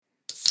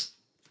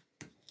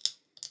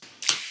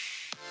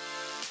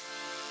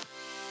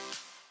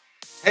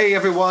Hey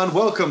everyone,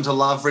 welcome to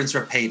Love, Rinse,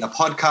 Repeat, a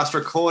podcast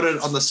recorded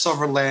on the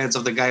sovereign lands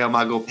of the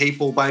Gayamuggle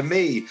people by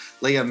me,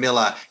 Liam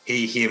Miller,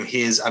 he, him,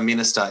 his, a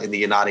minister in the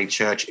Uniting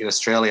Church in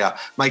Australia.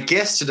 My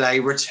guest today,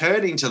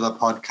 returning to the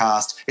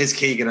podcast, is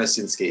Keegan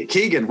Osinski.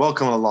 Keegan,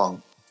 welcome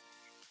along.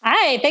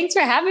 Hi, thanks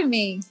for having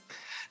me.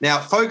 Now,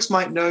 folks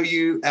might know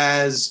you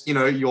as,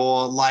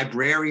 your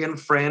librarian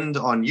friend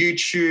on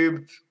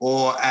YouTube,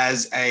 or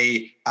as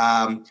a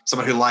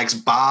someone who likes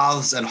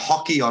baths and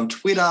hockey on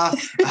Twitter,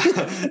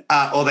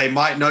 or they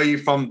might know you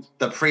from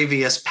the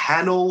previous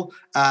panel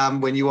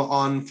when you were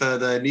on for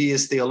the New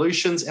Year's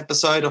Theolutions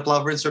episode of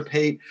Love, Rinse,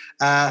 Repeat.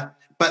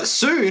 But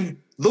soon,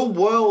 the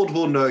world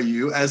will know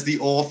you as the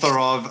author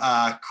of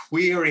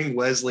Queering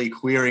Wesley,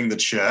 Queering the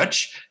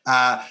Church,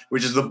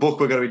 which is the book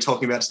we're going to be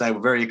talking about today. We're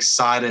very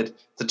excited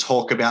to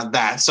talk about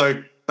that.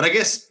 But I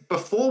guess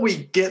before we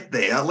get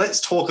there, let's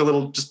talk a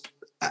little, just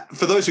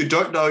for those who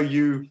don't know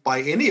you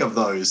by any of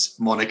those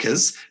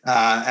monikers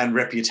and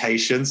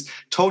reputations,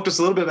 talk to us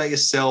a little bit about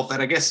yourself,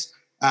 and I guess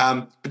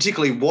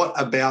particularly what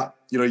about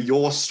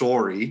your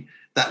story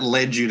that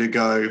led you to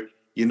go,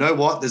 you know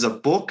what, there's a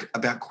book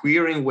about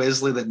queering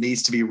Wesley that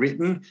needs to be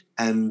written,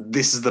 and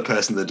this is the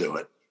person to do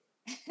it.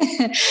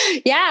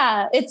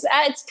 Yeah, it's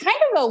kind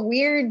of a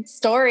weird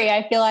story.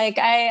 I feel like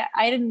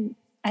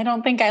I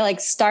don't think I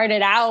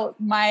started out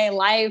my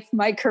life,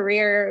 my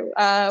career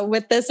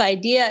with this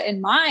idea in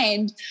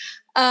mind.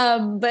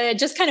 But it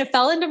just kind of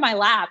fell into my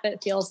lap,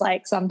 it feels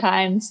like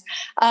sometimes.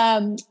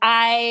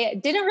 I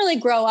didn't really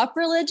grow up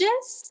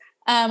religious.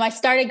 I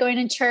started going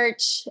to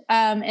church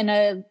in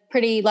a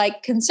pretty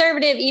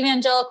conservative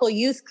evangelical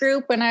youth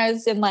group when I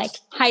was in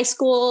high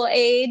school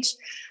age.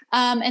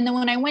 And then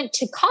when I went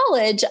to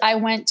college, I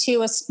went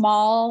to a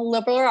small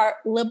liberal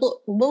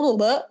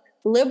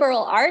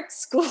arts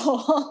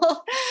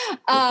school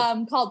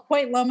called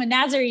Point Loma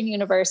Nazarene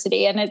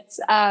University. And it's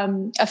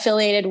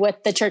affiliated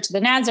with the Church of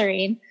the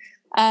Nazarene,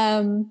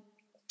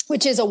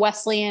 which is a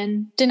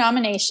Wesleyan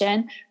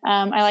denomination.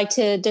 I like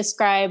to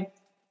describe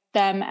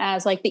them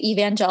as the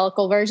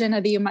evangelical version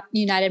of the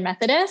United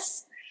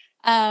Methodists.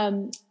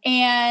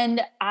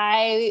 And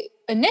I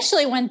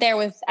initially went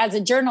there as a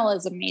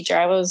journalism major.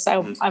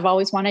 I've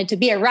always wanted to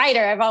be a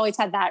writer. I've always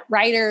had that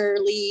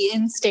writerly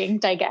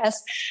instinct, I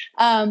guess.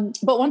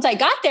 But once I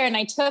got there and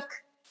I took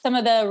some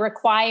of the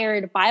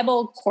required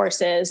Bible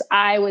courses,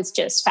 I was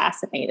just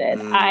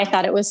fascinated. I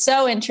thought it was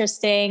so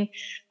interesting.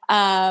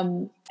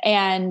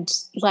 And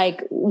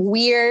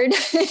weird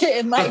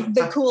in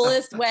the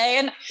coolest way.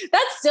 And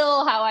that's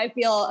still how I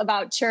feel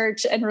about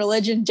church and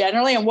religion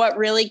generally. And what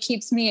really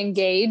keeps me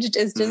engaged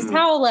is just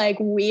how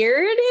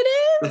weird it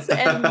is.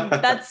 And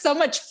that's so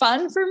much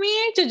fun for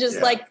me to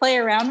just play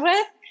around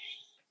with.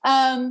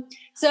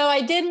 So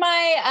I did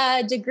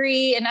my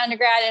degree in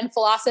undergrad in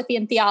philosophy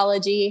and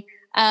theology.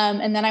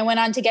 And then I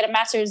went on to get a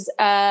master's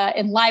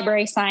in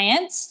library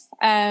science.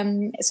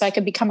 So I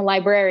could become a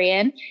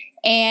librarian.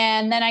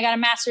 And then I got a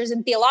master's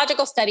in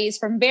theological studies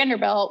from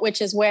Vanderbilt,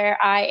 which is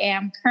where I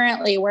am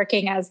currently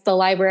working as the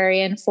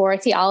librarian for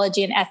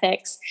theology and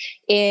ethics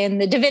in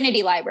the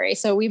Divinity Library.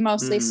 So we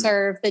mostly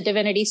serve the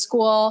Divinity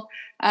School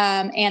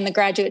and the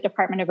Graduate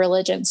Department of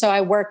Religion. So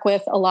I work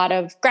with a lot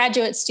of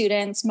graduate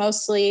students,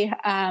 mostly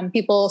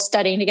people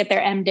studying to get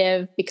their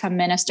MDiv, become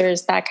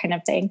ministers, that kind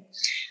of thing.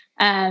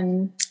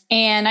 And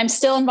I'm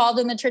still involved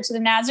in the Church of the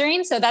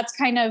Nazarene. So that's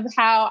kind of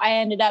how I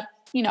ended up.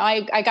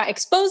 I got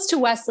exposed to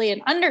Wesley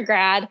in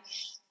undergrad,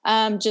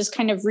 just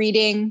kind of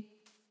reading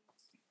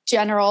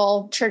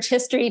general church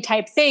history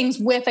type things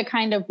with a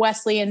kind of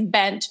Wesleyan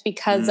bent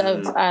because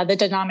of the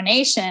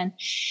denomination.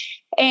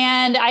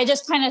 And I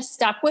just kind of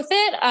stuck with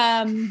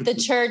it. The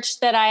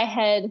church that I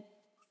had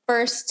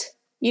first,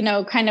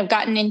 kind of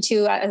gotten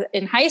into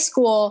in high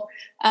school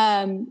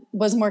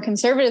was more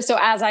conservative. So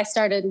as I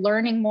started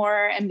learning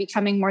more and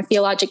becoming more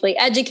theologically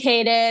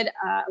educated,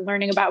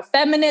 learning about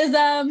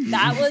feminism,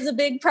 that was a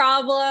big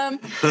problem.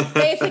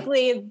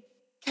 Basically,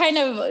 kind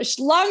of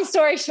long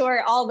story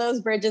short, all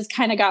those bridges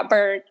kind of got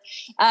burnt.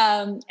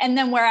 And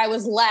then where I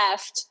was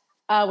left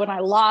when I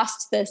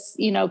lost this,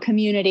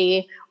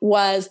 community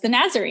was the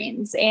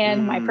Nazarenes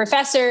and my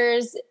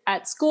professors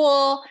at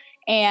school.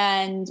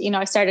 And,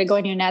 I started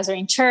going to a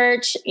Nazarene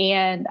church,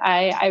 and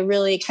I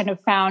really kind of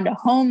found a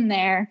home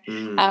there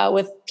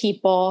with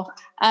people.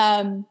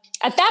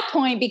 At that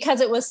point,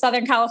 because it was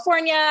Southern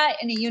California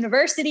in a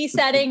university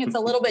setting, it's a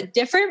little bit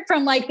different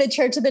from the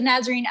Church of the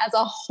Nazarene as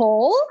a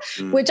whole,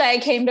 which I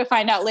came to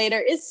find out later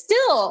is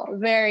still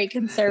very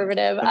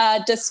conservative,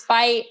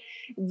 despite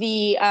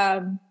the,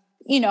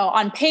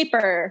 on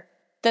paper,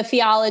 the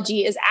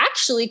theology is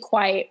actually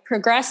quite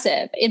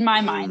progressive in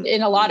my mind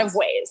in a lot of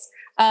ways.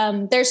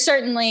 There's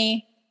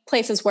certainly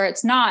places where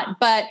it's not,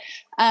 but,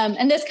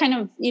 and this kind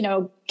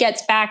of,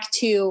 gets back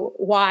to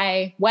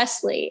why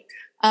Wesley,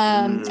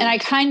 and I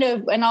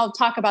and I'll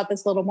talk about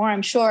this a little more,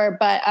 I'm sure,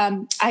 but,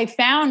 I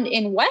found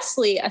in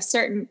Wesley a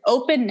certain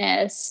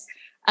openness,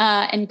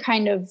 and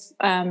kind of,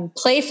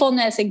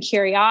 playfulness and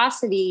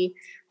curiosity,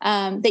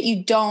 that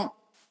you don't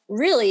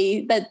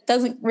really, that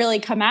doesn't really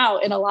come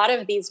out in a lot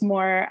of these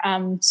more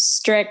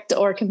strict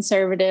or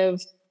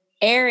conservative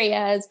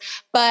areas,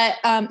 but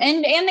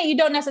and that you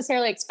don't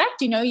necessarily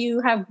expect.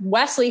 You have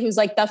Wesley, who's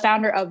like the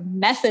founder of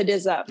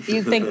Methodism.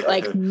 You think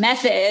like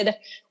method,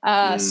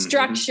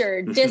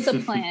 structure,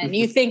 discipline.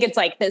 You think it's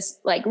like this,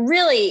 like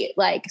really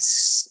like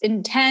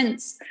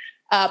intense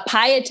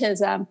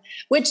pietism,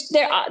 which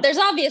there's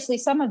obviously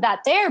some of that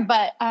there,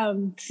 but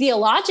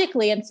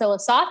theologically and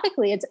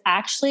philosophically, it's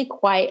actually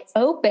quite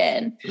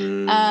open.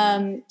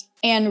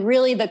 And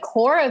really, the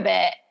core of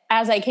it,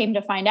 as I came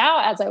to find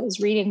out as I was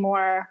reading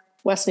more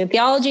Wesleyan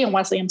theology and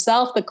Wesley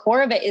himself, the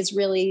core of it is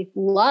really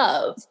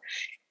love.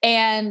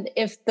 And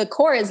if the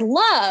core is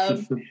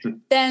love,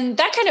 then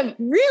that kind of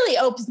really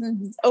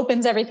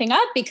opens everything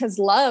up, because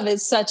love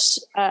is such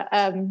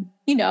an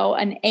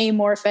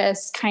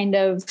amorphous kind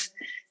of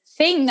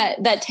thing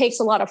that takes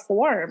a lot of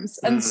forms.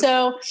 And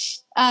so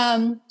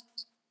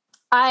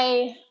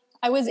I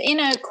was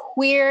in a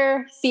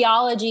queer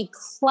theology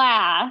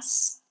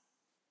class.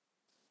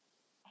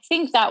 I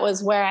think that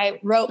was where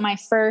I wrote my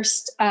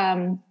first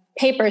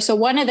paper. So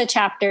one of the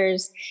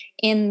chapters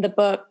in the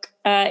book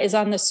is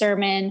on the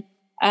sermon,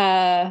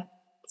 the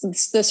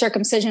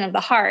circumcision of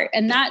the heart.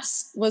 And that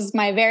was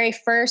my very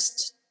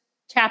first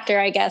chapter,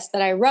 I guess,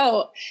 that I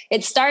wrote.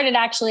 It started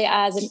actually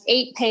as an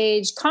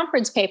 8-page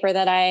conference paper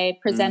that I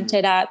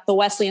presented at the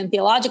Wesleyan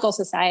Theological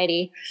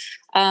Society,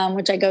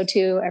 which I go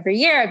to every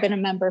year. I've been a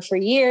member for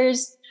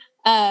years.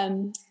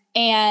 And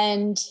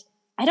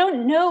I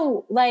don't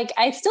know, like,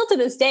 I still to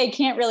this day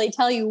can't really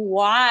tell you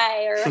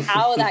why or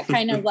how that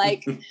kind of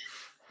like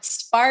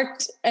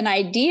sparked an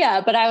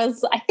idea, but I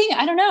was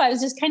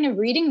just kind of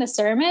reading the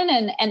sermon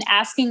and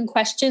asking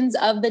questions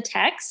of the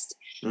text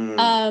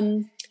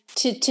to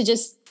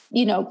just,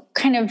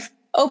 kind of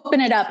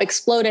open it up,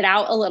 explode it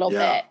out a little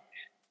bit.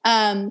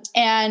 And,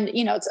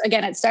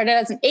 it started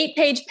as an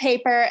 8-page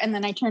paper, and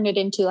then I turned it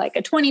into like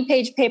a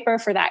 20-page paper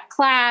for that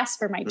class,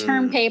 for my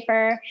term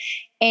paper.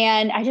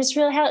 And I just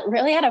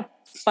really had a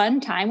fun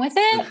time with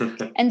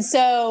it. And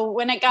so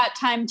when it got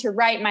time to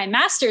write my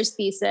master's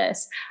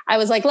thesis, I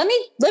was like, let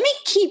me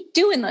keep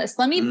doing this.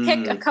 Let me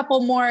pick a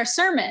couple more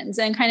sermons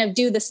and kind of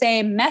do the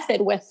same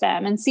method with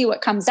them and see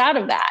what comes out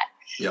of that.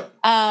 Yep.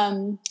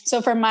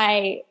 So for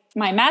my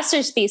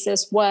master's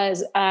thesis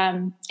was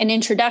an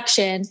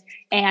introduction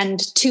and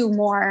 2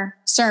 more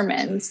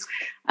sermons.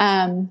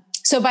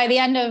 So by the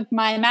end of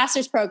my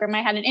master's program,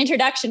 I had an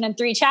introduction and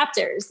 3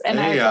 chapters. And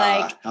I was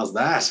like, how's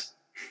that?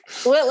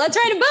 Well, let's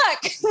write a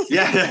book.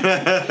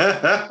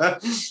 Yeah.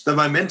 The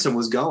momentum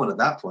was going at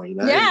that point.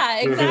 Yeah,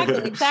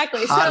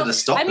 exactly. Harder to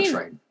stop the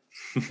train.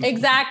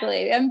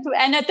 Exactly. And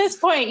at this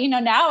point,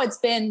 now it's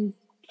been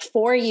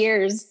 4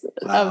 years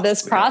of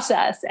this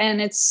process,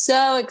 and it's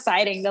so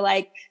exciting to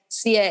like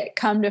see it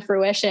come to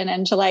fruition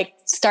and to like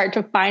start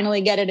to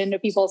finally get it into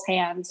people's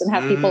hands and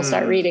have people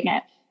start reading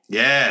it.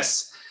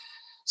 Yes.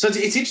 So it's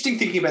interesting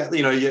thinking about,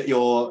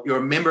 you're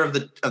a member of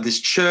this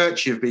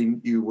church.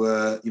 You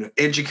were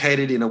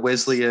educated in a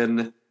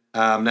Wesleyan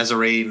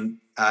Nazarene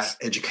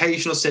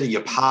educational setting.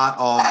 You're part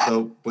of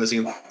the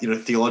Wesleyan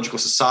Theological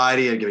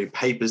Society and giving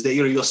papers there.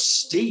 You're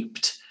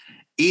steeped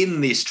in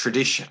this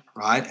tradition,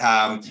 right?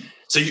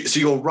 So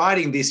you're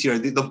writing this.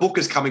 The book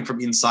is coming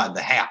from inside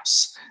the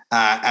house,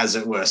 as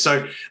it were.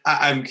 So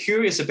I'm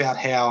curious about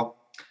how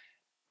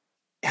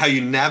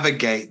you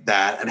navigate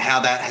that and how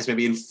that has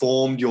maybe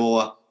informed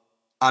your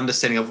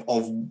understanding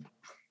of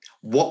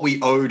what we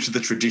owe to the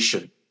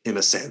tradition, in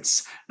a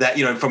sense that,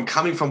 from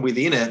coming from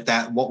within it,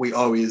 that what we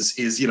owe is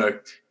I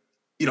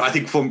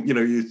think from,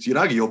 you'd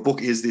argue your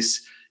book is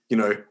this,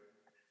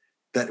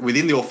 that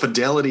within your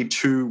fidelity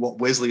to what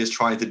Wesley is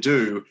trying to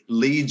do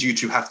leads you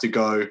to have to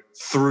go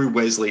through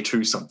Wesley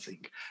to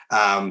something,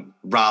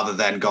 rather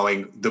than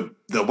going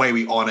the way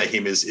we honor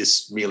him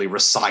is merely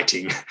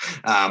reciting,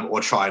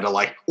 or trying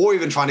to or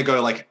even trying to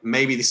go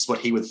maybe this is what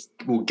he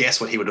will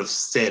guess what he would have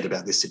said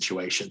about this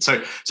situation. So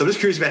I'm just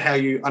curious about how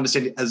you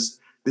understand it as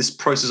this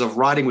process of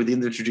writing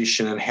within the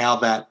tradition, and how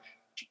that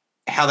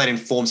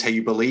informs how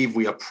you believe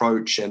we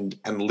approach and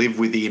live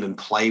within and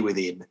play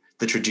within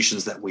the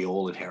traditions that we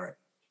all inherit.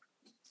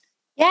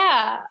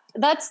 Yeah,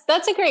 that's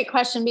a great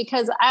question,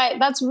 because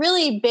that's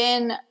really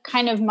been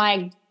kind of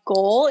my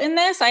goal in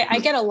this. I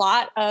get a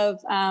lot of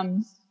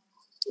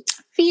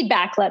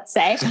feedback, let's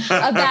say,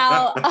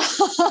 about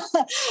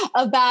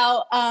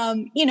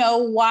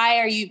why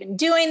are you even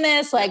doing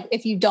this? Like,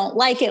 if you don't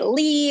like it,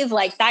 leave,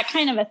 like that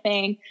kind of a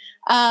thing.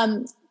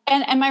 And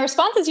my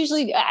response is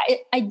usually,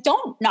 I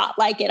don't not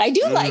like it. I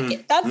do like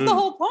it. That's the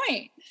whole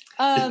point.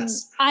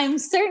 Yes. I'm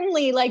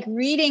certainly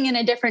reading in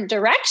a different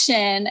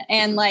direction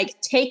and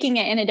taking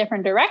it in a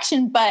different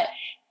direction, but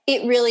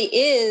it really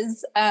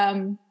is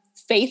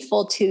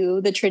faithful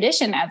to the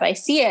tradition as I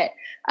see it.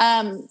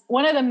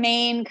 One of the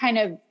main kind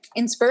of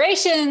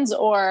inspirations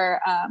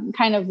or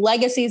kind of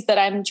legacies that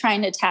I'm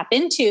trying to tap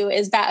into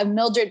is that of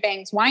Mildred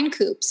Bangs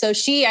Wynkoop. So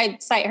I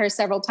cite her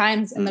several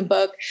times in the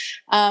book.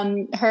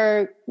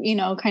 Her,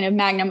 kind of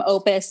magnum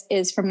opus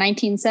is from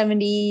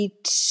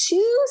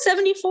 1972,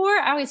 74.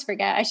 I always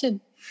forget. I should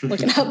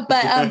look it up,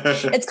 but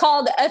it's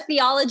called A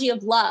Theology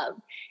of Love.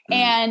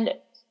 And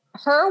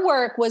her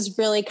work was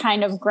really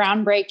kind of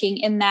groundbreaking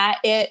in that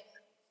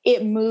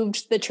it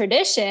moved the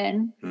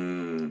tradition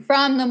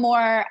from the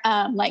more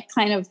like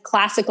kind of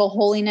classical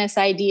holiness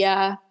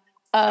idea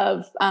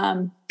of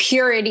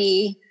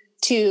purity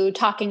to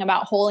talking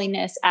about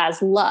holiness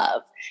as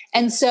love.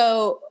 And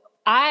so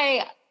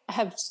I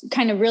have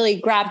kind of really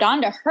grabbed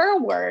onto her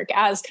work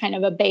as kind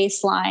of a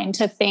baseline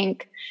to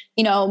think,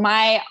 you know,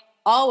 my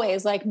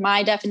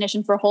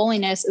definition for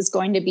holiness is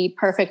going to be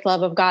perfect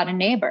love of God and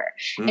neighbor.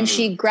 And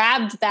she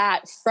grabbed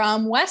that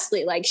from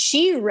Wesley. Like,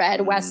 she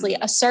read Wesley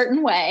a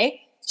certain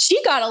way.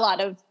 She got a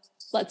lot of,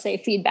 let's say,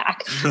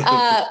 feedback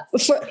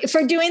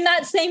for doing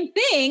that same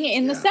thing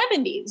in the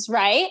 70s.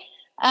 Right.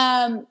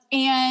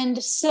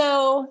 And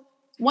so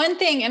one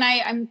thing, and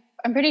I'm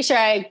pretty sure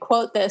I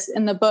quote this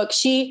in the book,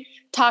 she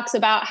talks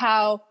about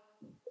how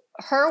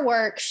her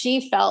work,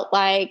 she felt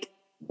like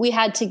we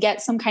had to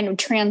get some kind of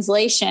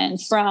translation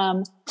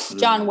from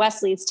John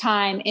Wesley's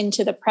time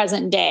into the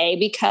present day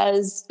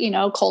because, you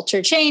know,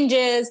 culture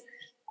changes,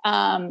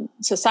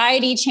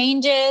 society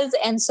changes.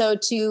 And so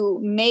to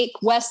make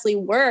Wesley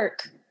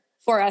work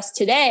for us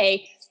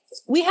today,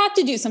 we have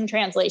to do some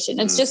translation.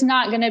 It's just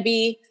not going to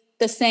be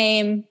the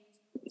same,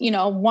 you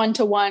know,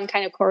 one-to-one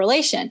kind of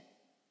correlation.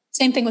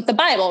 Same thing with the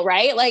Bible,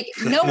 right? Like,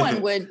 no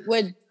one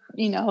would,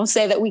 you know,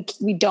 say that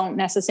we don't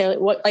necessarily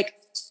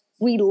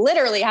we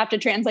literally have to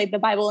translate the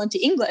Bible into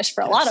English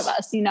for a lot of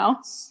us, you know?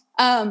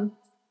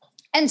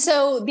 And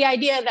so the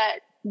idea that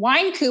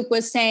Wynkoop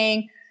was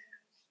saying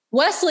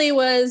Wesley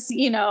was,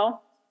 you know,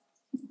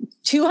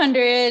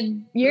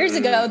 200 years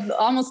ago,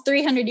 almost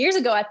 300 years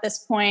ago at this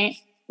point,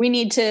 we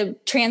need to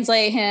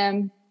translate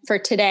him for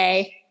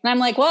today. And I'm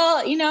like,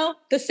 well, you know,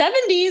 the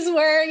 70s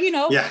were, you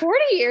know, 40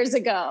 years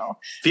ago.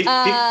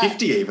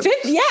 50 even.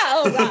 50, yeah.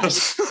 Oh,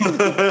 gosh.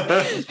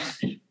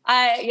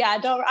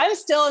 I'm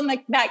still in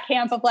that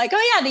camp of like,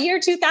 oh yeah, the year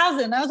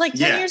 2000. That was like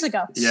 10 years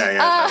ago.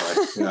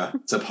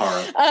 It's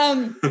abhorrent.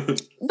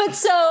 But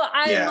so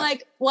I'm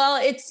like, well,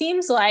 it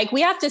seems like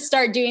we have to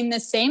start doing the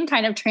same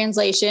kind of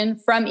translation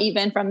from the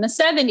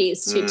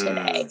 70s to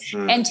today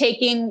and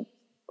taking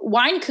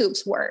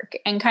Wynkoop's work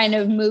and kind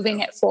of moving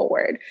it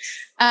forward.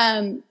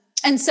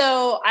 And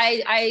so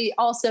I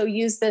also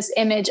use this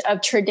image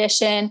of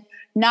tradition,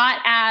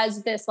 not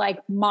as this like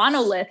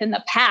monolith in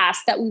the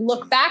past that we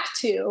look back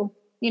to,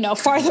 you know,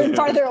 farther and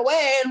farther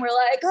away. And we're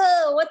like,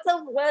 oh,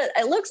 what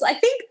it looks, I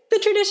think the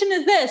tradition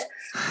is this,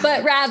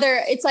 but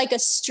rather it's like a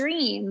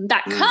stream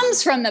that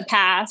comes from the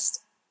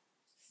past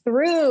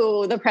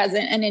through the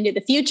present and into the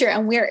future.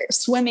 And we're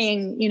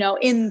swimming, you know,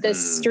 in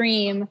this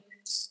stream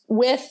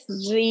with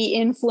the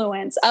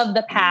influence of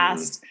the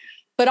past,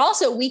 but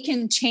also we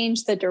can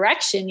change the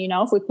direction. You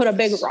know, if we put a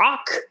big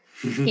rock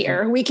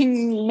here, we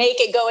can make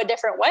it go a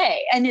different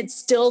way and it's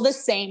still the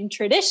same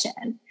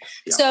tradition.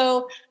 Yeah.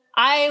 So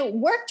I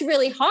worked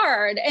really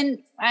hard, and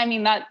I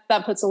mean, that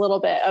puts a little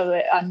bit of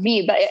it on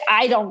me, but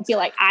I don't feel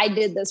like I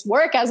did this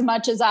work as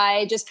much as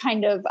I just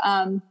kind of,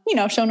 you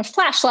know, shown a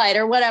flashlight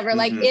or whatever.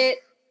 Like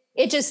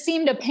it just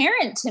seemed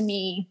apparent to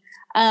me,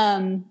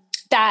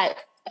 that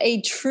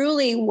a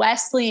truly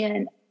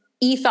Wesleyan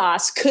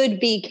ethos could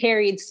be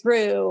carried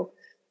through,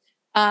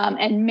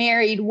 and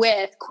married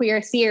with queer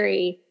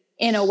theory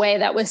in a way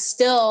that was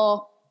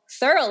still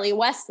thoroughly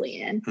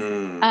Wesleyan.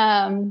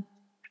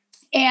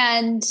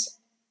 And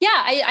yeah,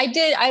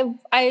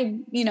 I,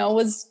 you know,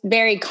 was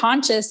very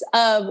conscious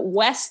of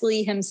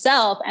Wesley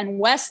himself and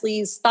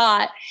Wesley's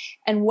thought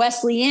and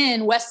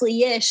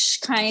Wesley-ish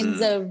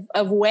kinds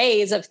of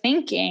ways of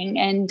thinking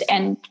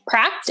and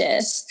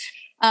practice,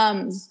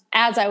 as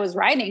I was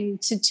writing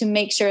to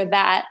make sure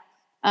that,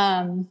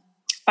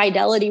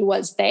 fidelity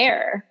was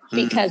there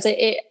because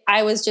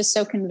I was just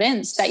so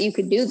convinced that you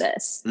could do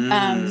this.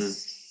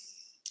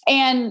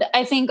 And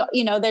I think,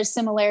 you know, there's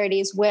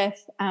similarities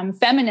with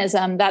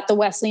feminism that the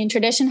Wesleyan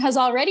tradition has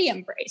already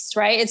embraced,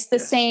 right? It's the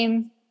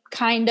same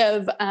kind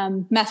of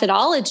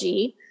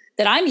methodology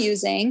that I'm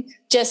using,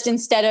 just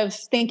instead of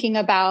thinking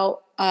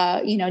about,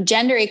 you know,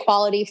 gender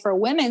equality for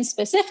women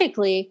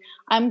specifically,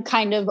 I'm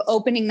kind of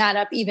opening that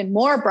up even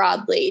more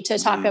broadly to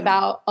talk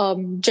about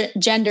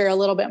gender a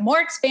little bit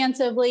more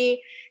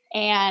expansively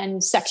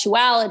and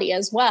sexuality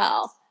as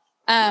well.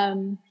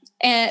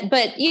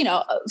 But you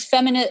know,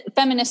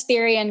 feminist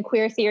theory and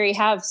queer theory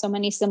have so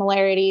many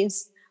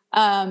similarities,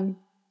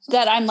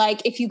 that I'm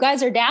like, if you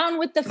guys are down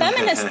with the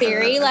feminist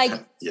theory, like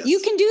you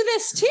can do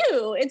this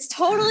too. It's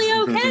totally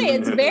okay.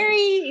 It's very,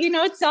 you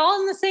know, it's all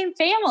in the same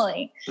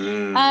family.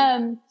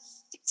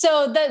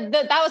 So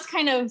that was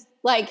kind of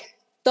like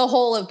the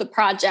whole of the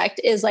project,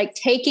 is like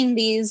taking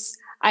these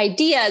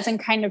ideas and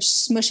kind of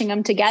smushing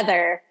them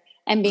together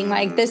and being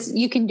like, this,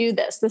 you can do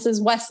this. This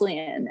is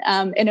Wesleyan.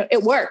 And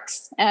it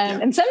works.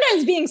 And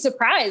sometimes being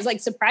surprised, like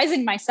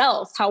surprising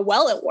myself how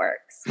well it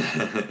works.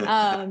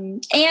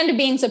 And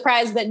being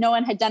surprised that no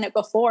one had done it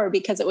before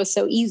because it was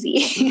so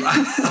easy.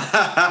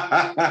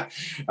 Oh,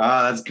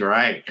 that's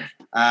great.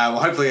 Well,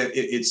 hopefully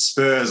it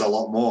spurs a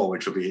lot more,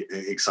 which will be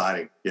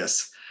exciting.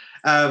 Yes.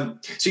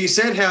 So you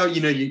said how,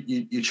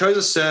 you chose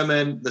a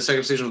sermon, the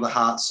circumcision of the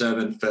heart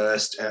sermon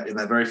first in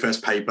that very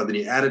first paper, then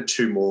you added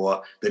 2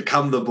 more, then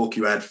come the book,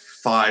 you add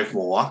 5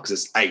 more, because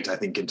it's 8, I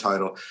think, in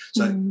total.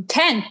 So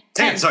 10.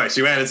 Sorry.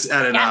 So you added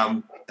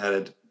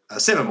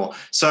 7 more.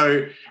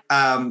 So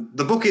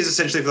the book is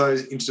essentially, for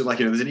those interested,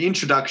 there's an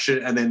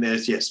introduction, and then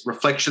there's,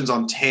 reflections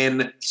on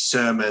 10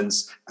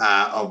 sermons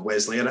of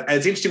Wesley. And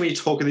it's interesting when you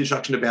talk in the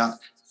introduction about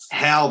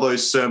how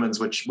those sermons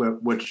which were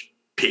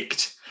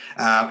picked.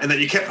 And that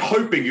you kept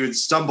hoping you would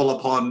stumble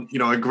upon,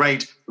 a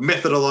great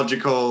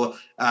methodological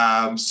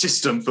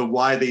system for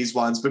why these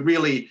ones, but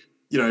really,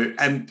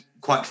 and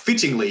quite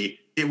fittingly,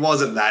 it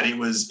wasn't that. It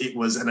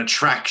was an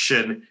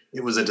attraction.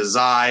 It was a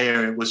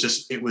desire. It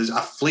was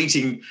a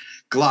fleeting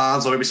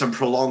glance or maybe some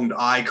prolonged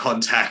eye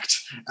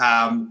contact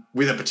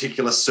with a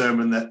particular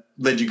sermon that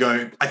led you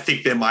go, I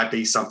think there might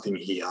be something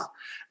here.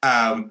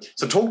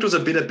 So talk to us a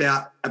bit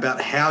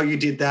about how you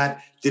did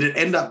that. Did it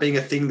end up being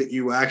a thing that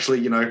you were actually,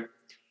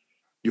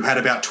 you had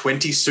about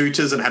 20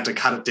 suitors and had to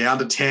cut it down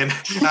to 10,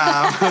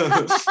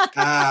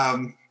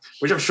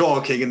 which I'm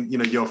sure, Keegan,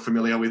 you're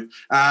familiar with.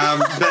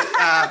 But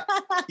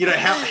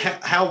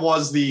how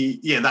was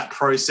that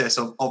process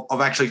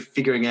of actually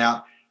figuring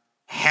out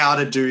how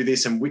to do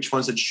this and which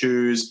ones to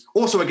choose?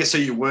 Also, I guess so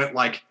you weren't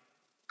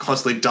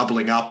constantly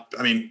doubling up.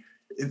 I mean,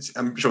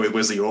 I'm sure with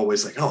Wesley you're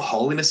always like, oh,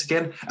 holiness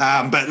again.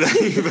 How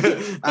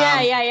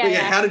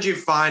did you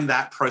find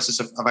that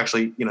process of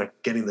actually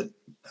getting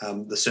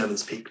the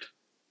sermons picked?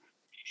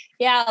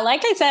 Yeah,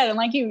 like I said, and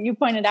like you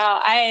pointed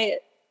out,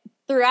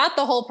 throughout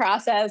the whole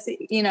process,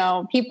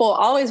 people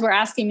always were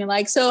asking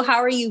me so how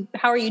are you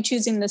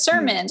choosing the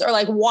sermons, or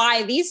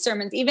why these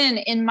sermons? Even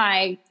in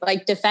my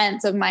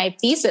defense of my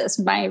thesis,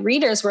 my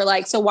readers were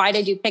like, so why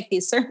did you pick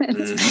these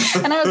sermons?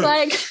 And I was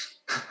like,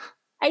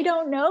 I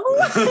don't know.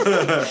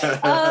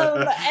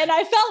 And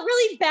I felt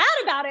really bad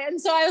about it.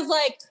 And so I was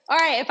like, all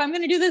right, if I'm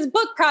going to do this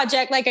book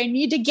project, I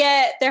need to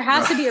there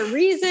has to be a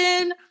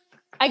reason.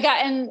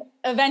 And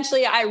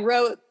eventually I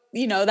wrote,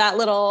 that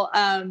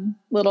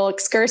little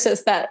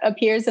excursus that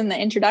appears in the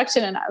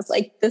introduction. And I was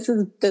like, this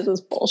is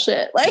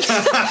bullshit.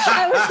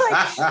 I was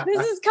like,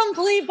 this is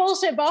complete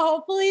bullshit, but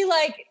hopefully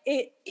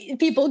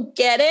people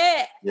get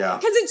it. Yeah.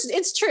 Cause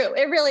it's true.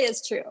 It really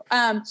is true.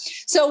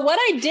 So what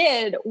I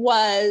did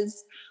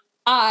was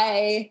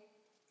I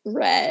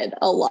read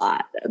a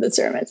lot of the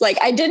sermons.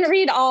 I didn't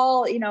read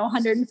all,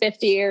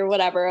 150 or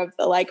whatever of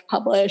the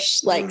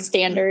published,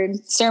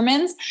 standard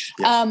sermons.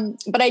 Yeah.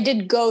 But I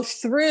did go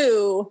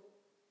through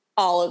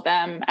all of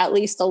them at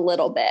least a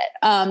little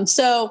bit.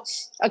 So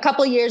a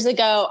couple years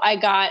ago, I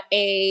got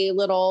a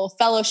little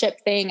fellowship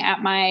thing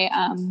at my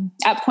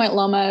at Point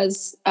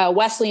Loma's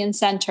Wesleyan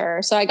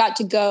Center. So I got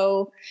to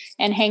go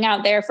and hang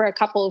out there for a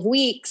couple of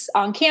weeks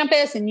on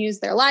campus and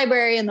use their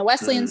library in the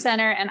Wesleyan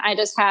Center. And I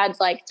just had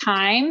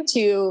time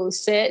to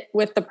sit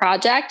with the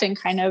project and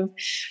kind of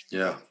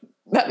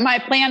But my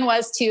plan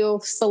was to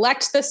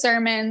select the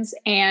sermons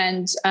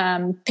and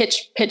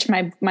pitch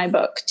my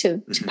book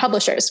to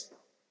publishers.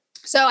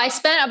 So I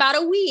spent about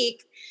a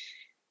week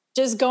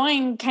just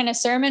going kind of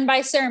sermon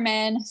by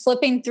sermon,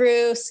 flipping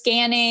through,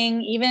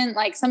 scanning, even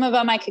some of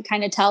them I could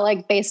kind of tell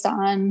based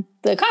on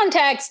the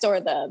context or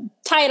the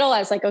title. I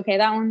was like, okay,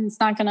 that one's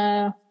not going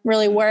to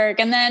really work.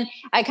 And then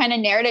I kind of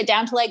narrowed it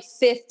down to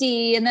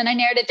 50. And then I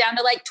narrowed it down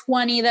to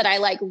 20 that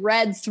I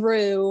read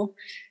through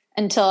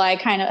until I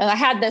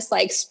had this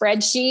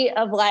spreadsheet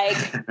of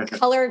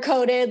color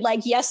coded,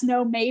 yes,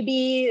 no,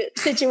 maybe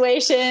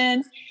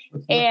situation.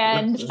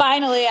 And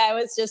finally I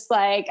was just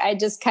I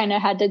just kind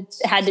of had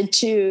to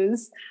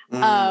choose.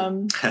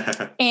 And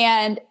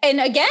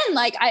again,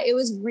 it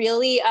was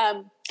really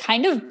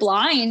kind of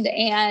blind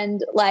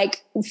and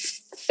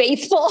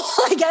faithful,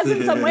 I guess,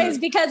 in some ways,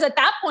 because at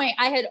that point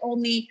I had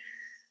only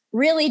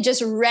really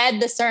just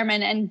read the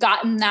sermon and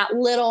gotten that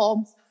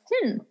little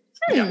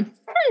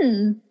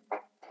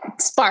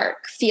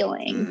spark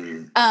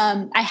feeling.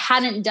 I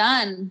hadn't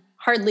done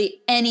hardly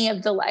any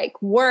of the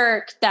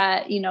work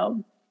that,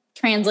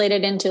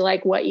 translated into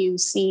what you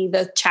see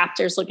the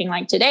chapters looking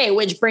like today,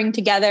 which bring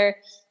together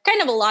kind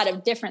of a lot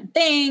of different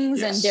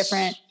things and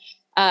different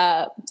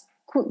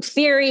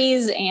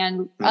theories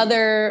and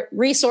other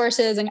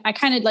resources. And I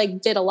kind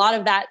of did a lot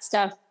of that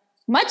stuff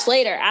much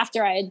later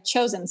after I had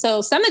chosen.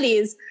 So some of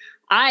these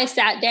I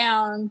sat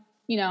down,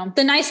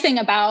 the nice thing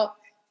about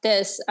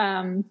this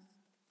kind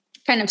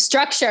of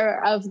structure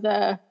of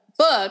the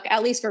book,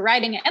 at least for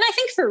writing it, and I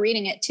think for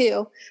reading it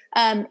too,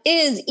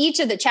 is each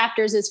of the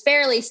chapters is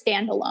fairly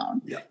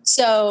standalone. Yeah.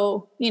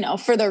 So,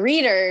 for the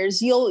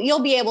readers,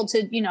 you'll be able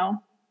to,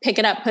 pick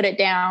it up, put it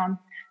down.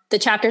 The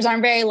chapters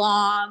aren't very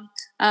long.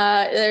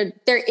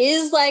 There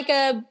is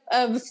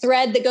a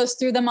thread that goes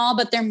through them all,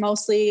 but they're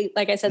mostly,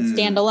 like I said,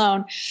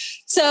 standalone.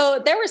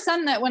 So there were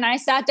some that when I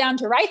sat down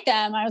to write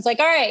them, I was like,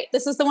 all right,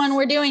 this is the one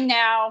we're doing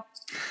now.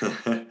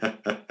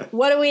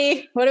 What are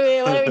we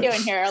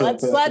doing here?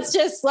 Let's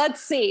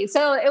see.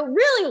 So it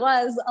really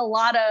was a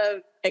lot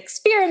of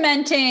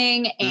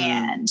experimenting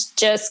and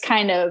just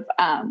kind of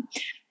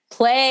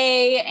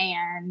play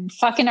and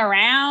fucking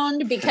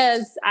around,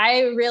 because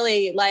I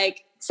really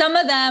like some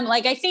of them.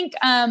 Like, I think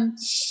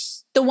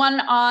the one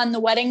on the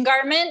wedding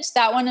garment,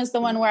 that one is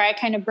the one where I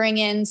kind of bring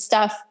in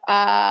stuff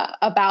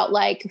about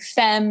like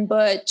femme,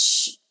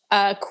 butch,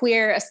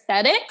 queer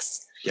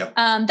aesthetics. Yep.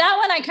 That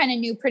one I kind of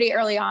knew pretty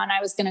early on I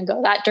was going to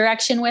go that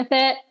direction with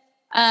it.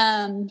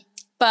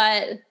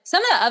 But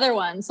some of the other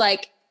ones,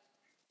 like,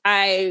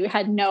 I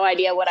had no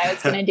idea what I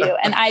was going to do.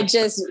 And I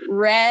just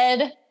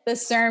read the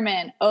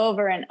sermon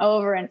over and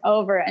over and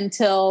over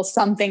until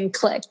something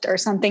clicked or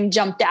something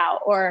jumped out,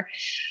 or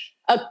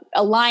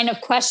a line of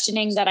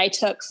questioning that I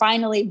took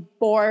finally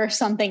bore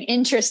something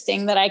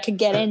interesting that I could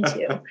get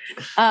into.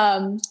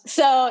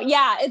 So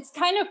yeah, it's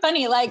kind of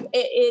funny. Like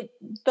I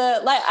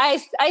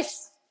kind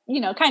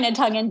of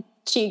tongue in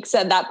cheek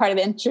said that part of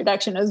the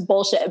introduction was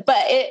bullshit,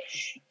 but it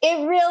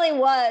really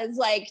was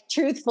like,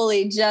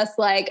 truthfully, just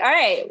like, all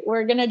right,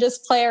 we're going to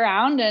just play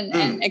around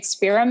and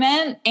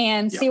experiment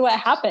and see what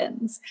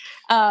happens.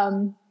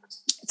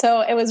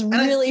 So it was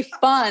really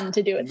fun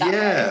to do it that way.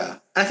 Yeah.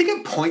 I think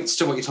it points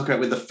to what you're talking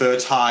about with the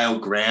fertile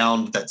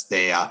ground that's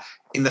there,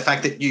 in the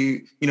fact that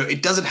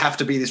it doesn't have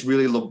to be this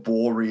really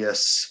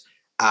laborious,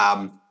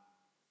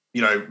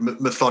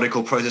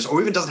 methodical process, or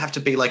even doesn't have to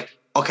be like,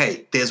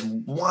 okay, there's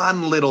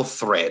one little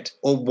thread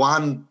or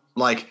one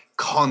like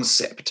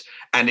concept,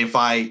 and if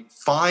I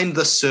find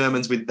the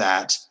sermons with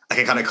that, I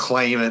can kind of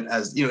claim it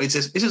as,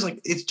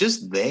 it's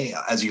just there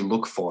as you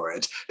look for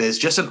it. There's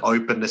just an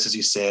openness, as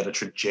you said, a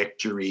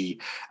trajectory,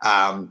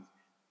 that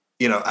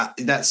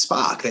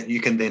spark that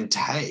you can then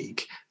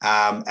take,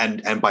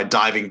 and by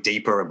diving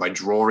deeper and by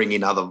drawing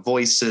in other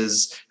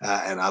voices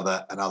and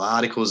other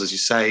articles, as you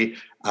say,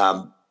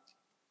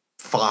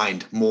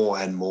 find more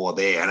and more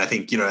there. And I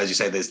think, as you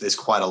say, there's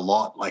quite a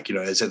lot. Like,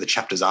 as I said, the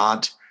chapters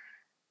aren't,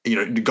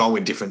 go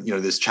in different,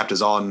 there's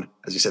chapters on,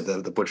 as you said,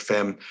 the butch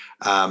femme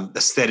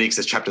aesthetics.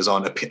 There's chapters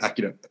on,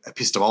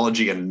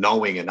 epistemology and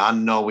knowing and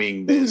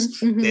unknowing.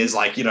 There's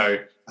like,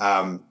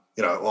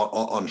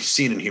 on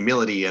sin and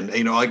humility,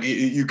 and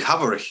you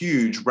cover a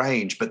huge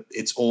range, but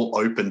it's all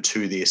open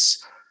to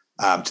this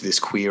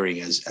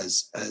querying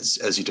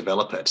as you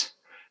develop it.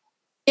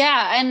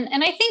 Yeah,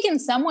 and I think in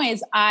some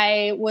ways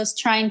I was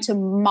trying to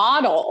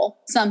model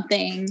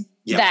something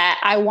that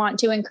I want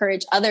to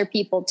encourage other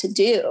people to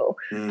do.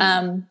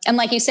 And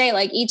like you say,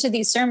 like each of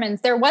these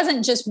sermons, there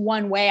wasn't just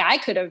one way I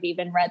could have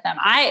even read them.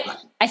 I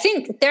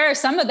think there are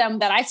some of them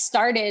that I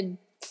started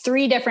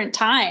 3 different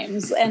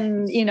times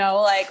and,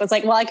 was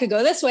like, well, I could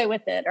go this way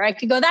with it, or I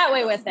could go that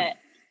way with it.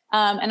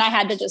 And I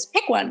had to just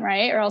pick one,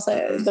 right? Or else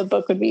the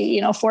book would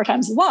be, 4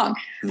 times as long.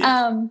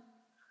 Yeah.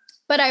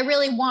 But I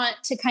really want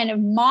to kind of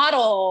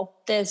model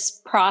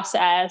this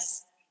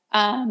process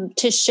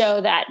to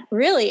show that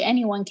really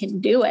anyone can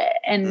do it,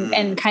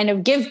 and kind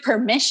of give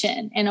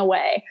permission in a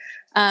way.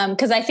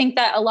 Because I think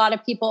that a lot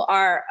of people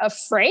are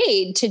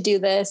afraid to do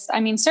this. I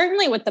mean,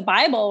 certainly with the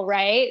Bible,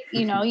 right?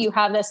 You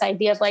have this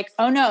idea of like,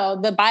 oh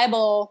no, the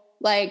Bible,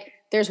 like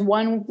there's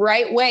one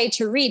right way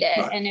to read it.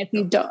 Right. And if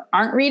you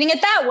aren't reading it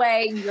that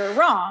way, you're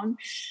wrong.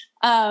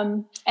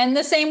 And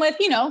the same with,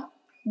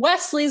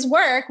 Wesley's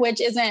work, which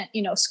isn't,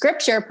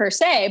 scripture per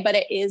se, but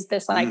it is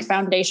this like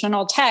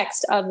foundational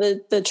text of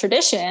the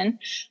tradition.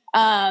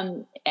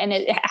 And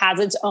it has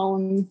its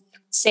own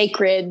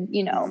sacred,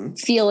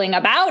 feeling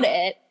about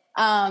it.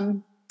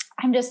 I'm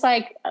just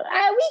like,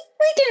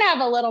 we can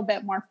have a little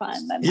bit more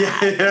fun than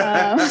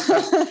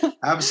that.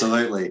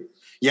 Absolutely.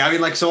 Yeah, I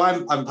mean, like, so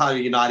I'm part of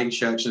a Uniting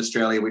Church in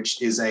Australia,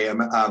 which is a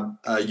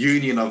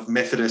union of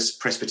Methodists,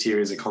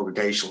 Presbyterians, and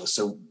Congregationalists.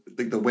 So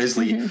the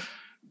Wesley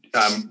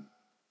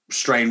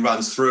strain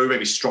runs through,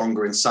 maybe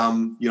stronger in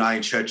some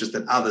Uniting churches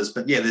than others.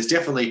 But yeah, there's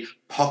definitely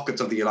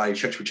pockets of the Uniting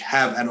Church which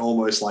have an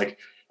almost like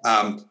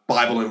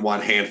Bible in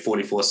one hand,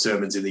 44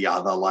 sermons in the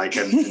other, like,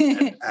 and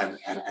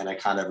a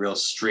kind of real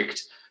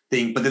strict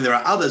thing. But then there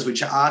are others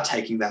which are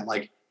taking that,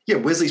 like, yeah,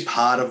 Wesley's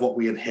part of what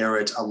we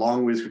inherit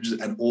along with,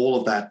 and all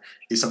of that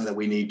is something that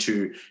we need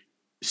to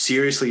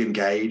seriously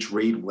engage,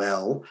 read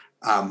well,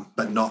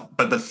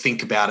 but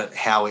think about it,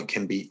 how it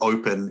can be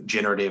open,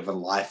 generative,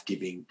 and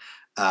life-giving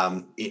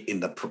in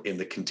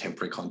the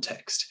contemporary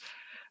context.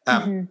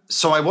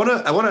 So I want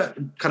to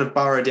kind of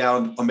burrow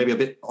down on maybe a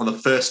bit on the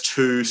first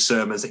 2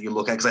 sermons that you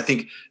look at, because I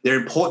think they're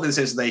important in the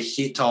sense that they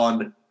hit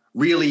on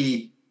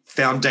really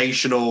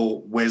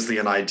foundational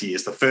Wesleyan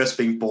ideas. The first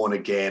being born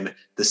again,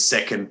 the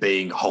second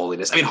being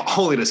holiness. I mean,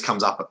 holiness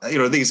comes up,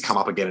 these come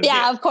up again and again.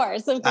 Yeah, of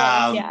course,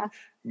 yeah.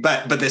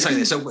 But there's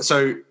something there.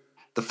 So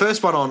the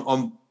first one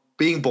on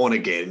being born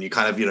again, you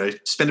kind of,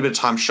 spend a bit of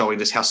time showing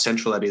just how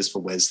central that is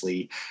for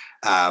Wesley,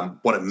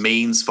 what it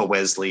means for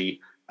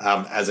Wesley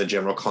as a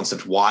general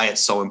concept, why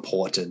it's so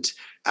important.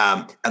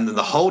 And then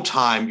the whole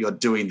time you're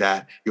doing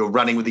that, you're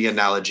running with the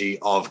analogy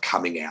of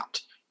coming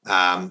out,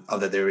 of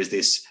that there is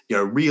this,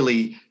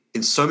 really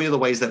in so many of the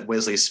ways that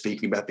Wesley is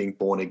speaking about being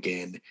born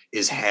again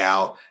is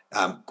how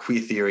queer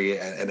theory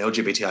and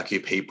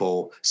LGBTIQ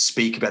people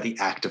speak about the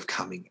act of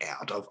coming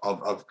out,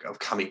 of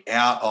coming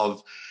out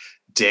of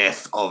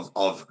death,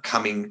 of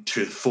coming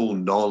to full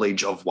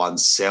knowledge of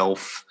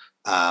oneself,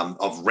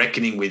 of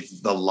reckoning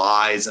with the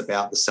lies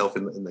about the self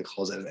in the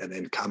closet, and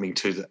then coming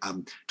to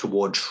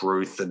toward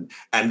truth, and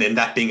then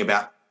that being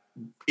about,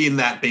 in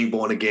that being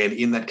born again,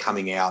 in that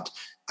coming out,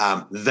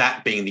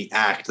 that being the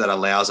act that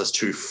allows us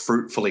to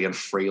fruitfully and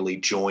freely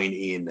join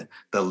in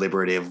the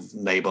liberative,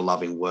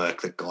 neighbor-loving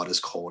work that God has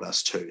called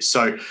us to.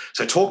 So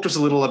talk to us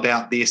a little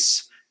about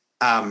this,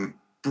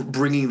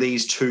 bringing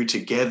these two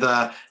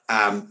together,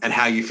 and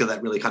how you feel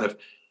that really kind of,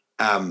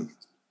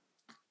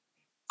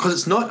 because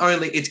it's not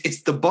only,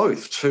 it's the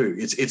both too.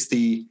 It's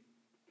the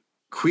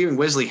Queering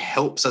Wesley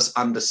helps us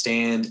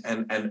understand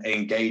and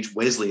engage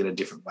Wesley in a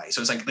different way.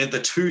 So it's like the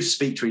two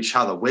speak to each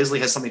other. Wesley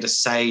has something to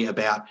say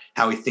about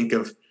how we think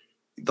of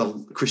the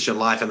Christian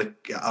life and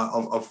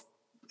of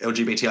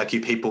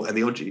LGBTIQ people, and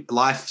the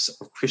lives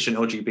of Christian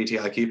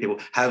LGBTIQ people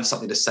have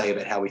something to say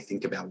about how we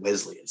think about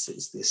Wesley. It's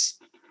this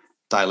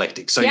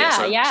dialectic. So so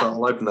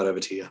I'll open that over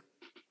to you.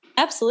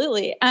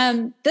 Absolutely.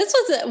 This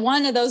was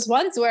one of those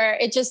ones where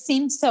it just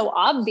seemed so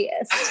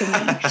obvious to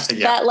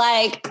me that,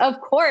 like, of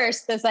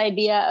course, this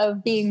idea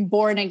of being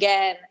born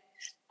again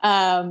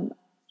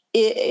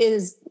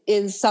is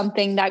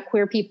something that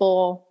queer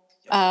people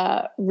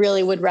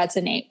really would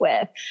resonate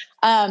with.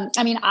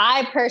 I mean,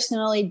 I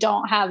personally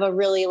don't have a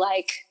really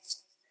like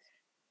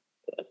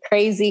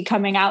crazy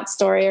coming out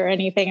story or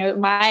anything.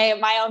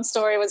 My own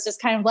story was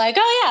just kind of like,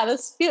 oh yeah,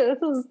 this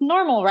is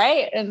normal,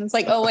 right? And it's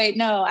like, oh wait,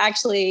 no,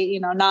 actually,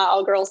 not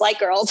all girls like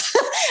girls.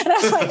 And I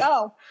was like,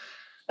 oh,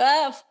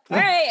 all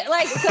right.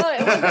 Like, so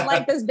it wasn't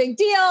like this big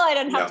deal. I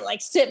didn't have to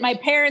like sit my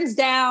parents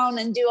down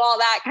and do all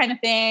that kind of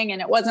thing.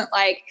 And it wasn't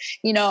like,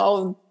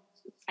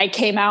 I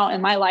came out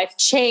and my life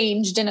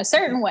changed in a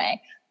certain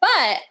way.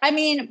 But I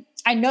mean,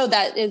 I know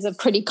that is a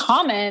pretty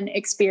common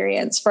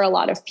experience for a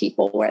lot of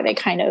people, where they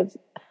kind of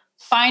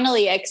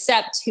finally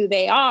accept who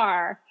they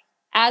are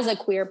as a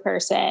queer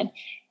person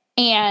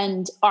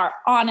and are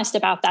honest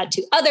about that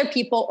to other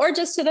people or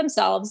just to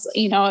themselves.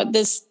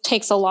 This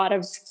takes a lot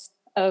of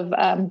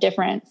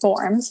different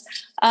forms.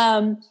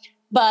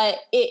 But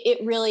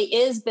it really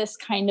is this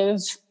kind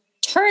of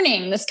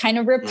turning, this kind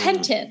of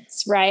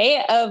repentance,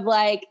 right? Of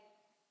like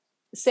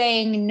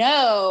saying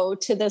no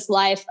to this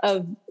life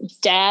of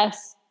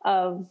death,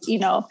 of,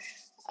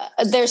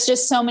 there's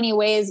just so many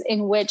ways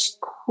in which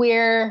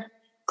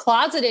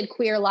closeted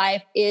queer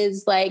life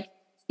is, like,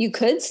 you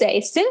could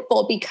say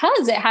sinful,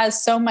 because it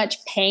has so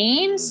much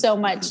pain, so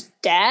much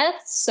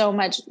death, so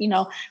much,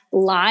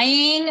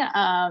 lying,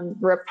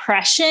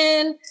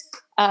 repression,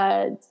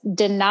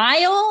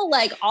 denial,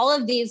 like all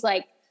of these,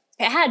 like,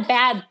 it had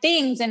bad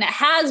things, and it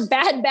has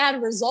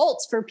bad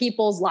results for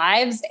people's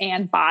lives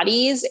and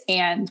bodies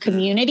and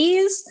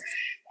communities.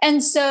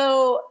 And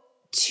so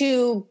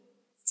to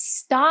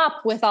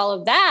stop with all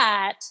of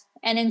that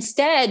and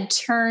instead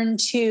turn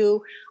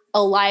to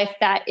a life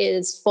that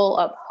is full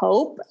of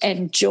hope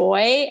and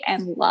joy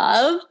and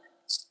love,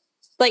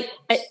 like,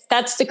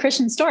 that's the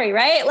Christian story,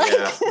 right? Like,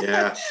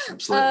 yeah,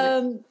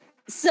 absolutely.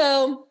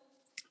 So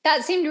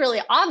that seemed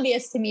really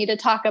obvious to me, to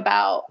talk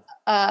about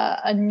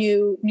a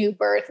new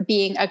birth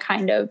being a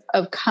kind of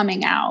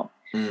coming out.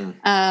 And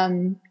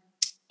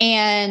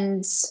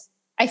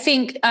I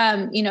think,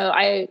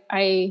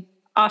 I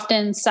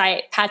often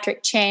cite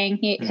Patrick Chang.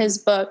 His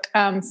book,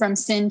 From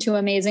Sin to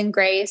Amazing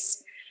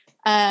Grace,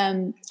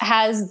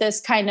 has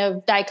this kind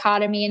of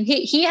dichotomy, and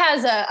he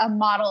has a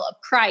model of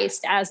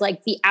Christ as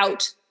like the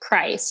out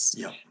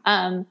Christ.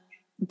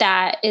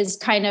 That is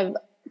kind of,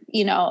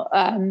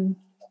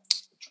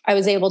 I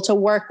was able to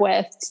work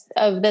with,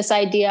 of this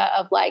idea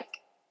of like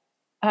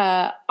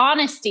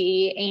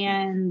honesty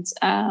and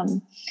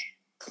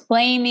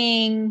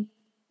claiming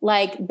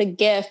like the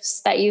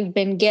gifts that you've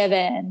been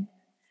given.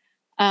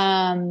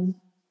 And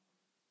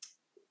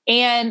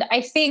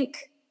I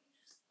think,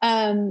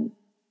 again,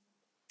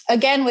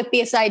 with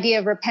this idea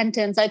of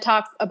repentance, I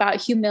talk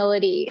about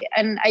humility,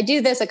 and I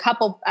do this in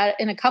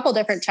a couple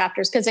different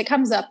chapters, because it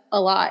comes up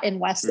a lot in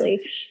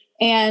Wesley.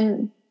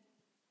 And,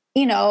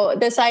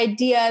 this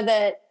idea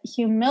that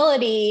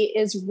humility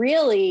is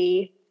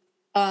really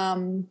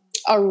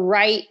a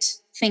right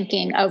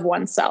thinking of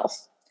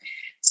oneself.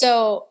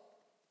 So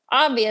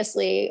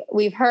obviously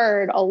we've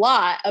heard a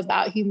lot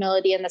about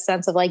humility in the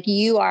sense of like,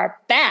 you are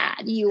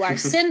bad, you are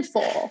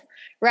sinful,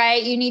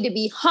 right? You need to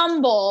be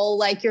humble.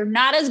 Like, you're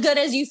not as good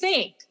as you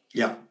think.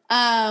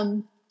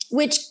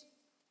 Which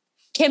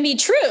can be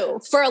true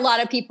for a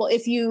lot of people.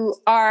 If you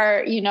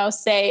are,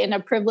 say in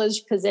a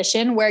privileged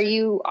position where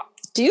you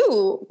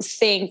do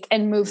think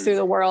and move through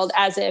the world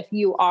as if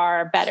you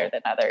are better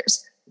than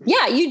others.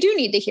 Yeah, you do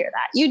need to hear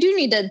that. You do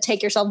need to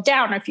take yourself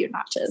down a few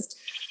notches.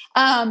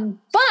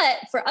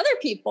 But for other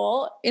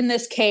people, in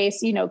this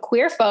case,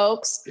 queer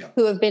folks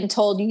who have been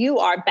told you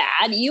are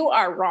bad, you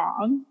are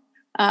wrong,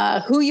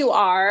 who you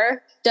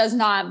are does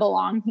not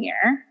belong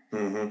here.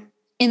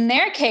 In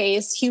their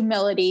case,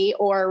 humility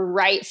or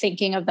right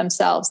thinking of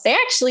themselves, they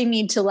actually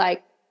need to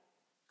like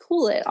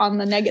cool it on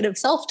the negative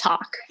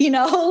self-talk, to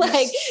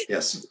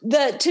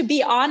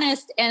be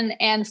honest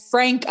and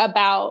frank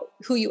about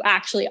who you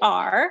actually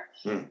are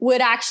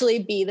would actually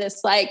be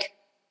this like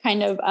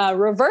kind of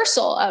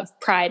reversal of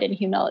pride and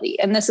humility.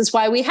 And this is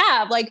why we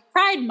have like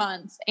Pride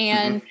Month.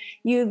 And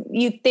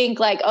you think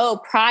like,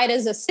 oh, pride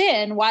is a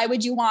sin. Why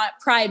would you want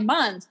Pride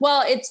Month?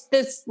 Well, it's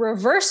this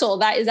reversal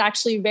that is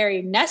actually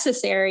very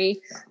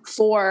necessary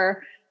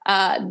for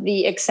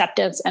the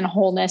acceptance and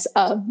wholeness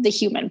of the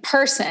human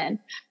person,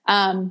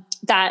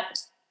 that,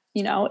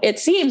 it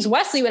seems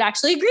Wesley would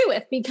actually agree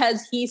with,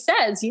 because he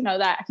says,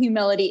 that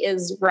humility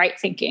is right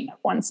thinking of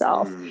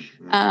oneself.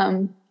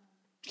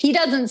 He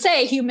doesn't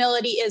say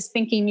humility is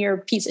thinking you're a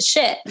piece of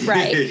shit,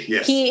 right?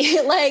 Yes. He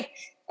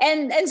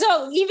and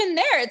so even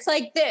there, it's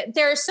like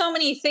there are so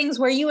many things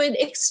where you would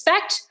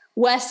expect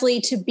Wesley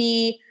to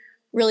be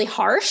really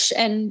harsh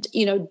and,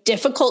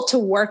 difficult to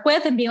work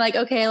with, and be like,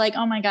 okay, like,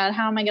 oh my God,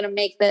 how am I going to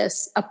make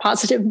this a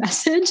positive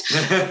message?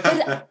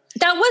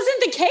 That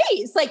wasn't the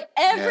case. Like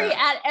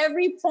at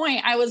every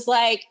point I was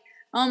like,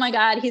 oh my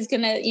God, he's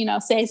going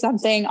to, say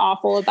something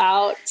awful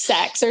about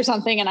sex or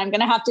something. And I'm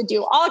going to have to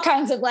do all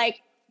kinds of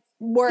like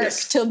work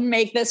to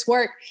make this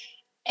work.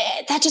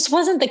 That just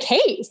wasn't the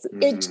case.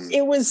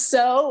 It was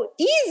so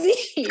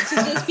easy to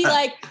just be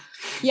like,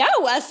 yeah,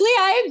 Wesley,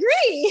 I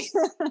agree.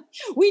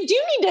 We do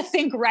need to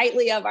think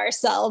rightly of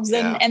ourselves,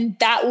 and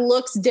that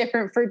looks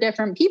different for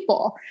different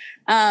people.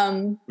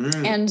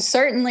 And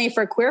certainly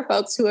for queer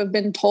folks who have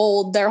been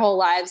told their whole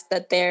lives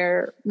that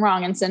they're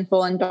wrong and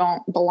sinful and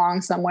don't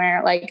belong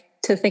somewhere, like,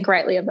 to think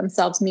rightly of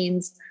themselves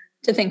means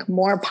to think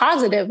more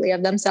positively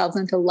of themselves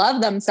and to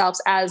love themselves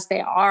as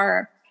they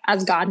are,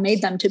 as God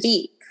made them to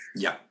be.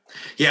 Yeah.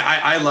 Yeah.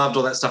 I loved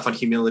all that stuff on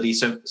humility.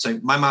 So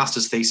my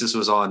master's thesis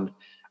was on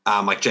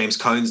like James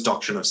Cone's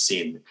doctrine of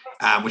sin,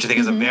 which I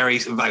think is a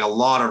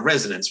lot of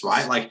resonance,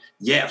 right? Like,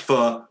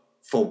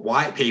 for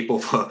white people,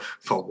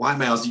 for white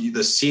males,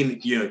 the sin,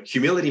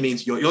 humility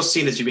means your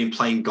sin is you've been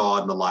playing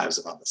God in the lives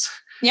of others.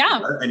 Yeah.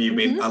 And you've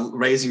been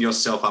raising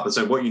yourself up. And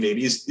so what you need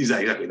is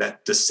exactly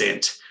that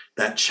descent,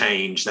 that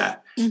change,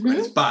 that.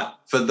 But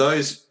for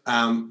those,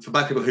 for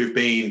black people who've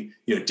been,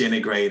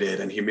 denigrated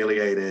and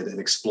humiliated and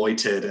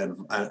exploited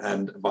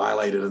and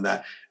violated, and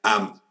that,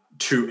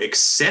 to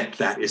accept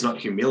that is not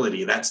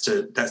humility. That's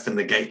to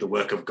negate the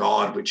work of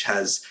God, which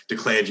has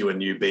declared you a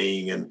new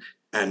being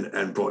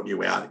and brought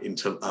you out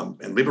into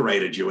and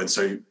liberated you. And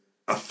so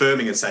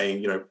affirming and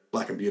saying,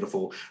 black and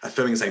beautiful,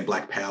 affirming and saying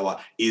black power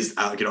is,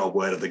 a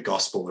word of the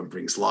gospel and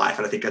brings life.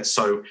 And I think that's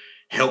so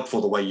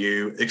helpful the way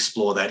you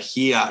explore that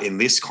here in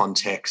this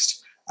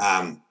context.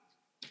 And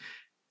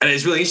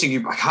it's really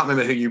interesting. I can't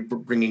remember who you're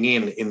bringing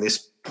in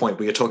this point,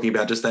 but you're talking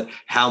about just that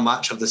how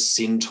much of the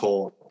sin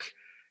talk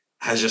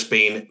has just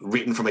been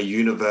written from a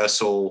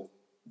universal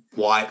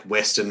white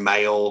Western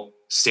male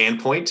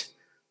standpoint,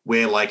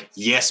 where, like,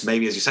 yes,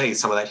 maybe, as you say,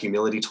 some of that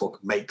humility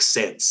talk makes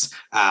sense,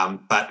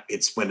 but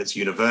it's when it's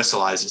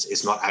universalized,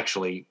 it's not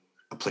actually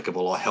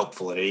applicable or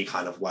helpful in any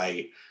kind of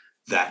way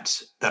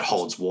that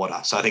holds water.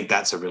 So I think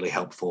that's a really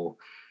helpful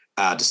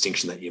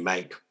distinction that you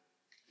make.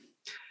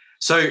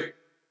 So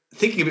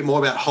thinking a bit more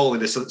about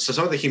holiness, so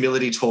some of the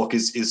humility talk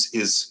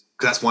is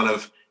that's one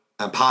of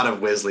part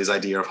of Wesley's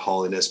idea of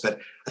holiness. But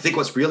I think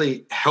what's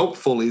really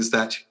helpful is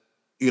that,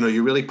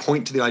 you really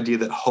point to the idea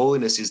that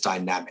holiness is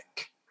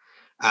dynamic.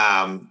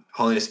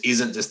 Holiness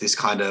isn't just this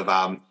kind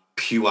of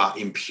pure,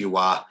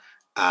 impure,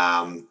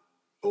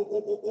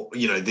 or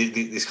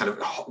this kind of,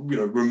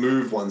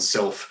 remove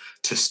oneself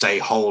to stay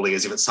holy,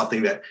 as if it's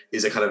something that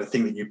is a kind of a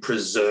thing that you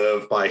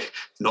preserve by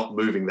not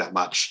moving that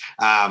much.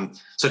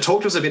 So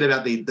talk to us a bit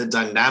about the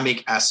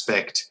dynamic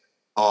aspect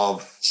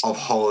of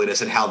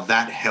holiness and how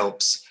that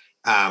helps.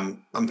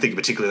 I'm thinking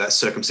particularly that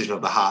circumcision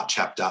of the heart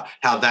chapter,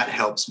 how that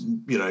helps,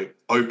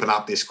 open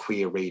up this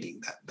queer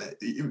reading that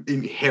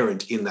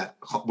inherent in that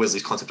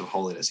Wesley's concept of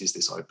holiness is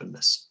this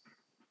openness.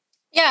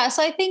 Yeah.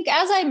 So I think,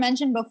 as I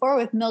mentioned before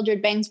with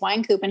Mildred Bangs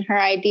Wynkoop and her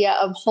idea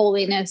of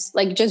holiness,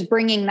 like just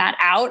bringing that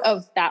out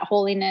of that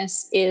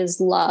holiness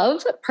is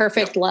love,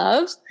 perfect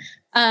love.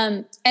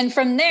 And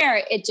from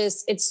there, it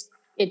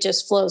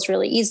just flows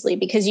really easily,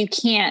 because you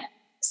can't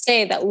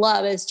say that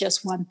love is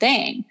just one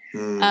thing.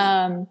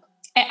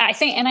 I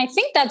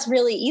think that's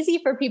really easy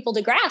for people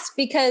to grasp,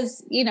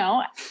 because,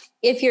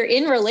 if you're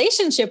in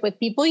relationship with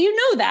people,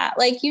 that,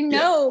 like,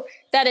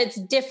 that it's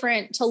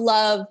different to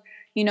love,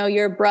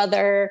 your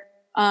brother,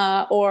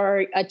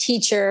 or a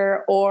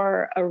teacher,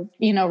 or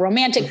a,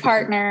 romantic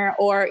partner,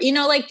 or,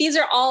 like, these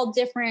are all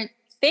different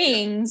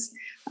things.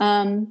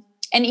 And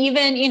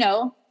even,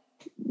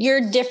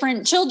 your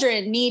different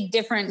children need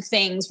different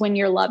things when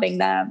you're loving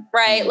them.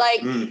 Right.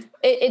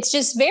 It's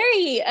just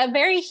a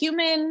very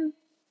human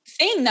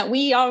thing that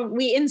we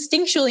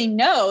instinctually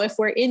know if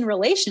we're in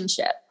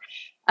relationship.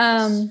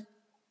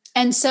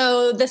 And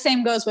so the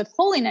same goes with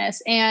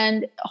holiness,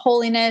 and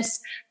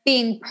holiness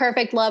being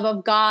perfect love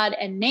of God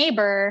and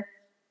neighbor.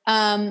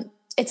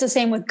 It's the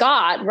same with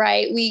God,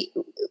 right?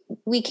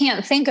 We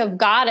can't think of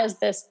God as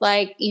this,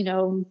 like,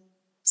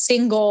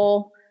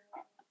 single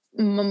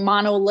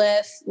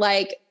monolith,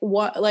 like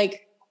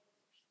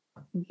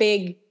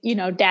big,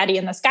 daddy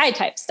in the sky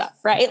type stuff,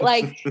 right?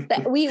 Like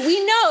that we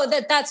know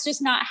that that's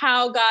just not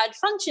how God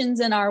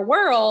functions in our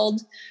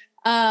world.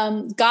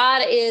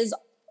 God is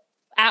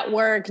at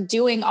work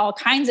doing all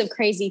kinds of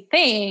crazy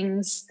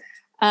things.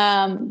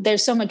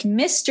 There's so much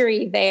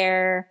mystery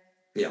there.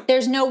 Yeah.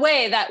 There's no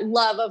way that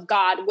love of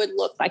God would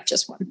look like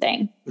just one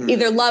thing,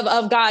 either love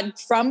of God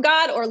from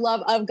God or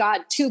love of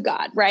God to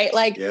God, right?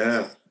 Like,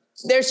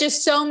 there's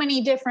just so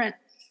many different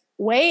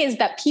ways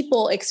that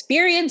people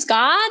experience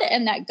God,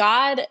 and that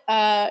God,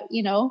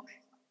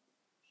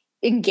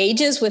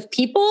 engages with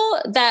people,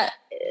 that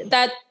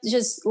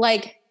just,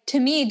 like, to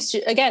me,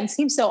 again,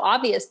 seems so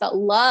obvious that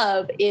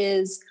love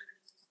is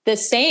the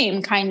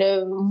same kind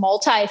of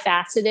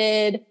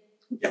multifaceted,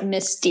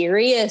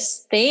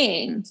 mysterious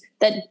thing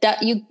that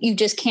you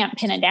just can't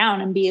pin it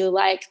down and be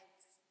like,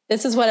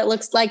 this is what it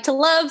looks like to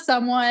love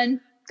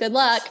someone. Good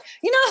luck.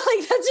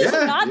 Like, that's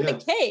just not the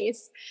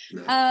case.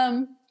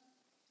 No.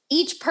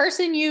 Each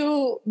person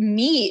you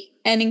meet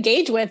and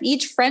engage with,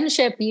 each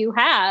friendship you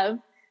have,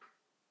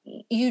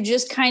 you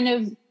just kind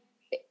of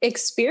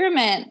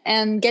experiment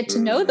and get to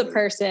know the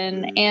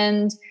person.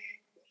 And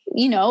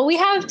we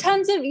have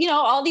tons of,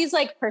 all these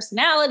like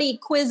personality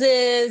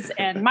quizzes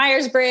and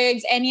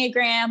Myers-Briggs,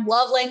 Enneagram,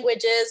 love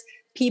languages.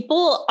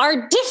 People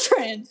are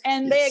different,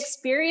 and they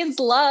experience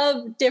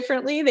love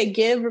differently. They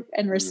give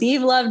and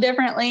receive love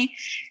differently.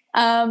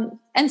 And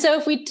so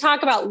if we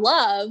talk about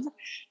love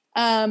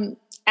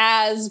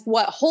as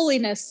what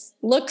holiness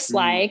looks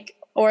like,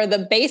 or the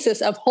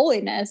basis of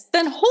holiness,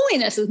 then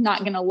holiness is not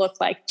going to look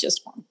like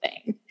just one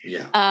thing.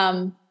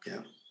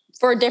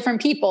 For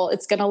different people,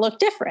 it's going to look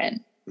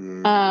different.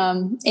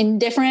 In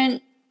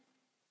different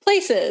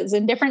places,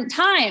 in different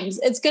times,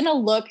 it's going to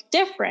look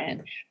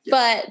different.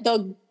 But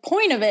the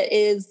point of it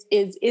is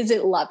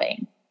it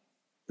loving?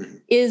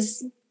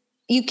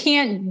 You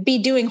can't be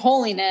doing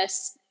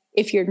holiness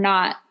if you're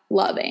not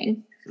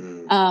loving.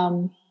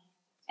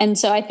 And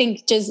so I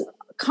think just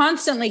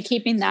constantly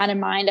keeping that in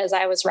mind as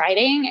I was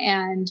writing,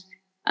 and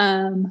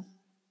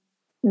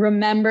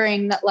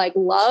remembering that, like,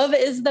 love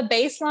is the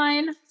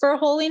baseline for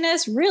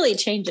holiness really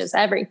changes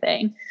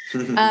everything.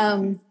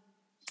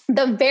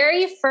 The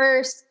very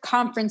first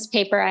conference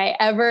paper I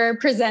ever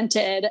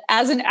presented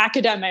as an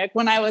academic,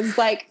 when I was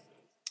like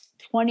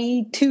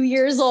 22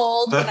 years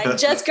old, when I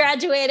just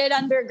graduated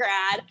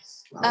undergrad,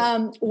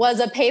 was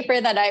a paper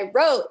that I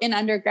wrote in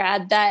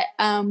undergrad that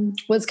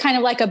was kind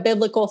of like a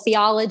biblical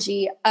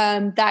theology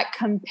that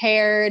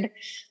compared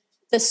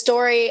the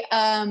story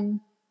of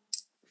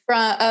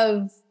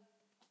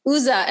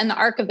Uzzah and the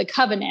Ark of the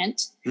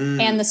Covenant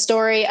and the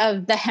story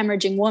of the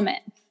hemorrhaging woman.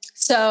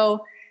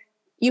 So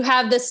you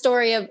have the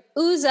story of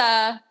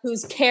Uzzah,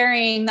 who's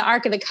carrying the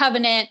Ark of the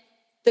Covenant.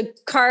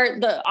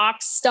 The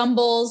ox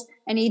stumbles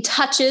and he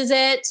touches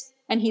it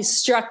and he's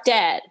struck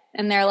dead.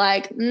 And they're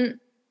like, it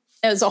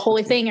was a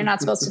holy thing. You're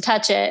not supposed to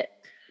touch it.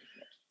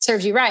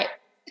 Serves you right.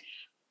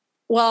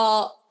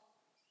 Well,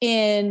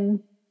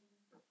 in,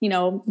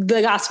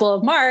 the Gospel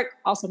of Mark,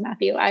 also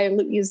Matthew, I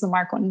use the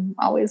Mark one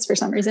always for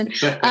some reason.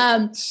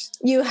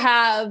 You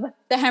have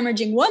the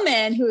hemorrhaging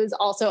woman who is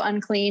also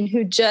unclean,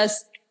 who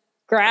just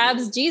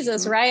grabs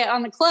Jesus right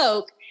on the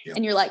cloak.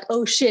 And you're like,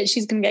 oh shit,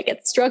 she's going to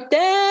get struck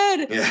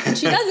dead. And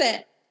she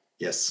doesn't.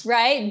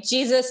 Right?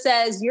 Jesus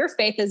says, your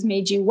faith has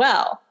made you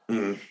well.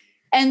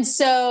 And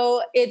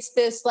so it's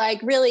this like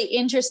really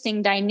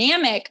interesting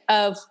dynamic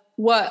of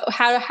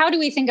how do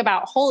we think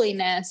about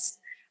holiness?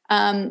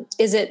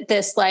 Is it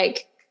this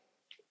like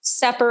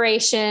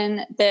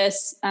separation,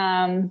 this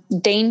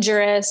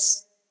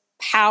dangerous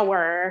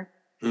power?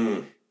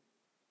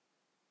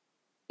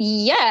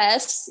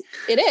 Yes,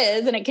 it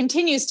is. And it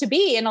continues to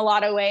be in a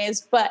lot of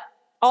ways, but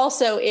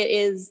also it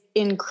is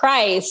in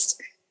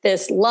Christ,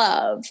 this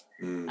love.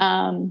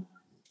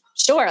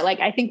 Sure. Like,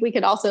 I think we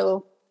could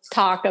also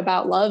talk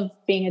about love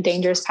being a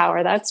dangerous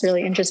power. That's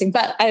really interesting,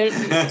 but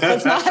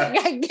let's not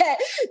get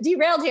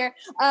derailed here.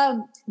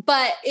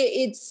 But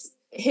it's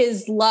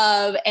his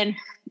love and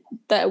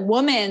the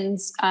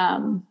woman's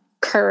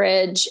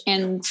courage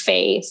and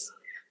faith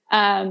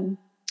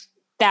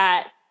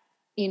that,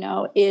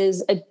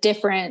 is a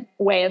different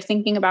way of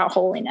thinking about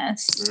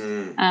holiness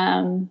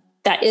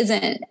that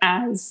isn't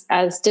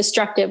as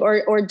destructive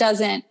or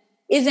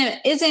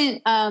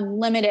isn't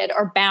limited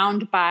or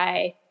bound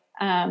by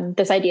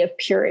this idea of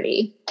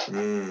purity.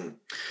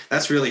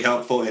 That's really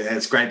helpful, and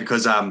it's great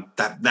because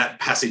that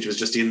passage was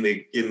just in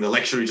the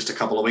lectionary just a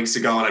couple of weeks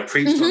ago, and I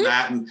preached on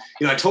that, and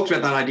I talked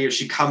about that idea.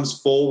 She comes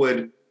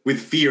forward with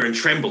fear and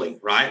trembling,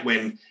 right?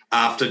 When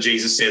after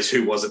Jesus says,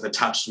 "Who was it that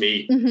touched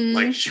me?"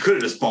 Like, she could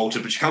have just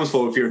bolted, but she comes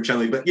forward with fear and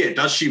trembling. But yeah,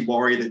 does she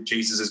worry that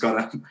Jesus is going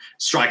to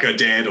strike her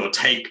dead or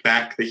take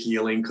back the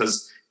healing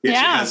because she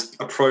has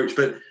approach?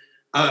 But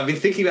I've been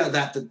thinking about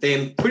that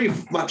then pretty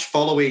much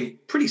following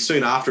pretty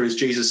soon after is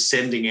Jesus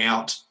sending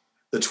out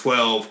the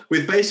 12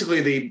 with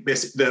basically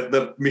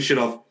the mission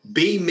of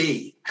be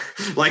me,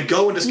 like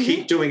go and just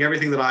keep doing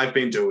everything that I've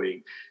been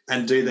doing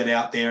and do that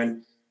out there.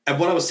 And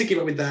what I was thinking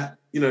about with that,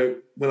 when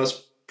I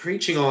was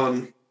preaching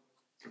on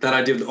that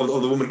idea of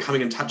the woman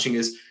coming and touching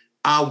is,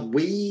 are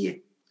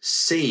we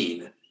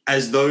seen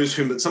as those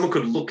whom someone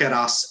could look at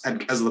us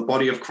as the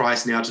body of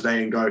Christ now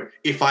today and go,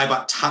 if I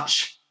but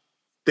touch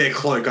their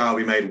cloak, I'll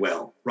be made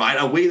well, right?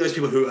 Are we those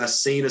people who are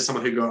seen as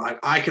someone who go,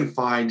 I can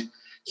find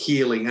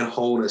healing and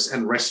wholeness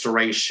and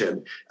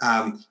restoration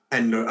and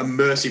a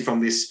mercy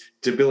from this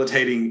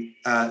debilitating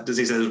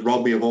disease that has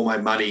robbed me of all my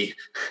money?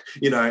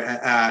 Is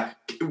that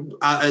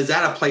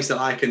a place that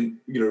I can,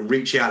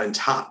 reach out and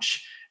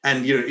touch?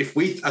 And, if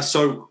we are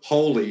so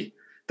holy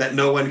that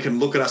no one can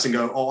look at us and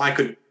go, oh, I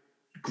could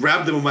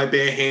grab them with my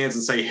bare hands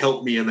and say,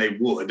 help me, and they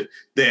would,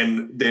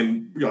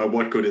 then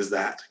what good is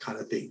that kind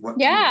of thing? Well,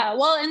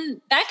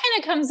 and that kind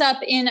of comes up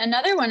in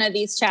another one of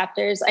these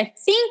chapters. I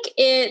think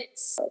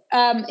it's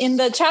in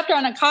the chapter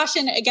on a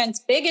caution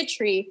against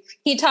bigotry.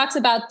 He talks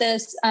about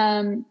this.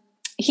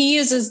 He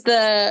uses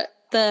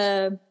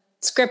the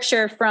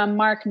scripture from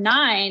Mark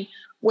 9,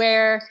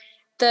 where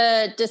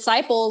the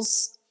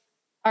disciples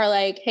are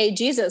like, hey,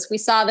 Jesus, we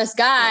saw this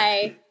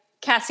guy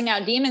casting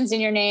out demons in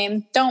your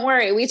name. Don't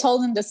worry, we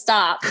told him to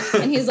stop.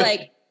 And he's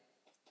like,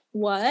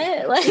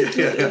 what? Like,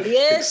 you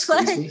idiots.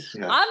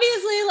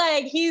 Obviously,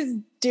 like, he's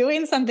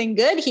doing something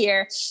good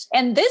here.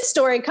 And this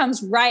story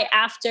comes right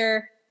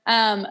after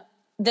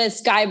this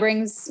guy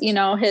brings,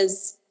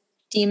 his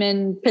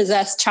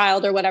demon-possessed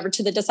child or whatever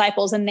to the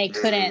disciples, and they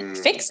couldn't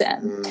fix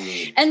him.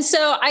 And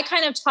so I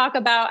kind of talk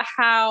about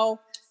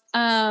how,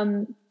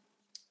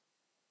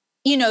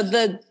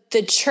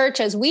 the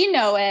church as we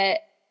know it,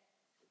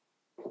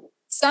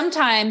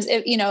 sometimes,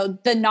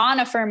 the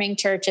non-affirming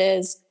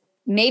churches,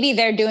 maybe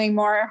they're doing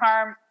more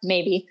harm.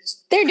 Maybe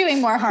they're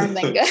doing more harm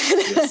than good.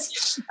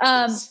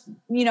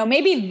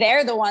 Maybe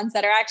they're the ones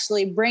that are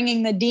actually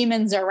bringing the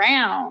demons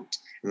around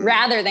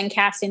rather than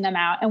casting them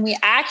out. And we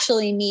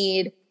actually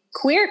need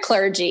queer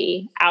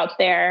clergy out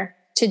there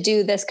to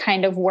do this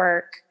kind of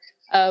work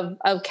of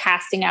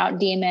casting out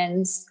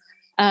demons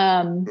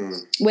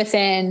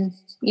within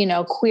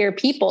queer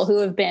people who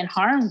have been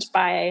harmed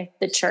by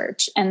the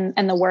church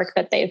and the work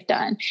that they've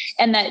done.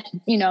 And that,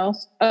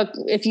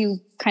 if you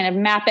kind of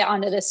map it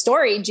onto this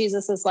story,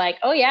 Jesus is like,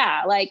 oh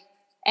yeah, like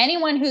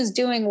anyone who's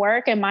doing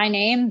work in my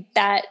name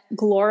that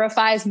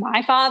glorifies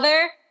my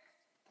Father,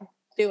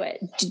 do it.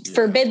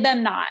 Forbid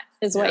them not,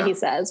 is what he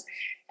says.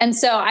 And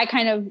so I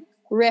kind of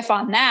riff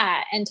on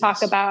that and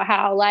talk about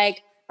how,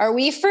 like, are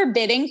we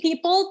forbidding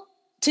people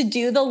to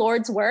do the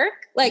Lord's work?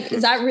 Like,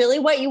 is that really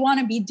what you want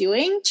to be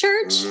doing,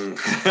 church?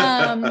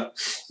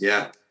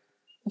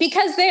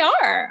 Because they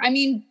are. I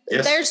mean,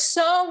 there's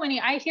so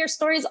many. I hear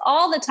stories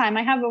all the time.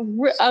 I have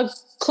a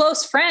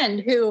close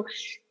friend who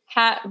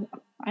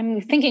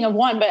I'm thinking of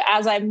one, but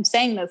as I'm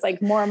saying this,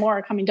 like, more and more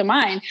are coming to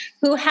mind,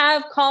 who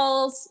have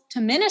calls to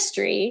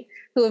ministry,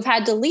 who have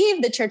had to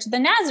leave the Church of the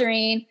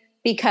Nazarene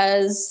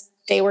because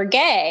they were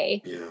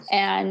gay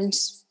and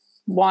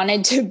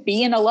wanted to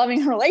be in a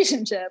loving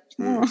relationship.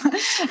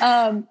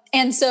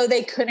 And so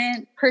they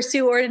couldn't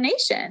pursue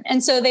ordination.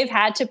 And so they've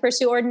had to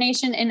pursue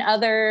ordination in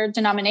other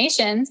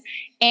denominations,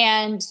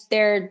 and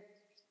they're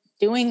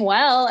doing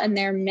well, and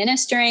they're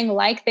ministering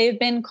like they've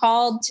been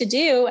called to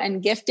do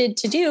and gifted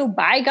to do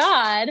by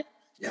God.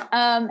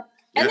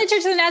 And the Church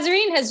of the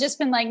Nazarene has just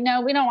been like,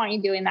 no, we don't want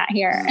you doing that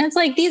here. And it's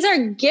like, these are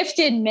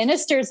gifted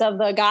ministers of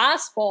the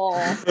gospel.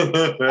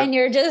 And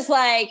you're just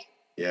like,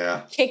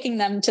 kicking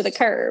them to the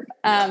curb.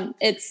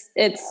 It's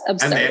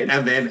absurd.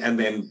 And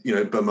then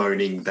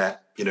bemoaning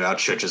that our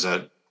churches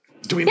are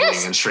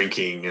dwindling and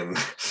shrinking and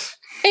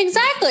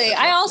exactly.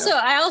 I also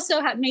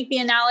make the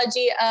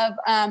analogy of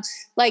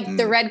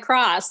the Red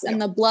Cross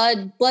and the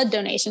blood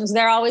donations.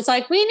 They're always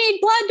like, we need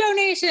blood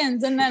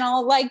donations, and then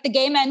all like the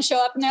gay men show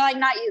up and they're like,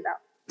 not you though.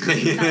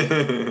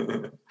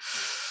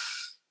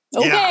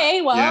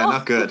 Okay, well,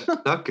 not good.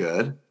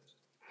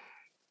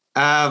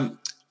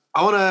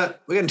 We're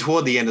getting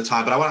toward the end of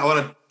time, but I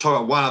want to talk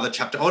about one other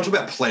chapter. I want to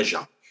talk about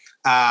pleasure.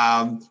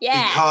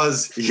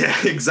 Because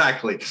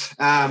exactly.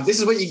 This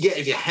is what you get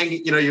if you hang,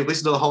 you've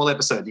listened to the whole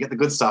episode, you get the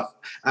good stuff.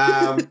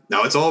 No,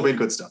 it's all been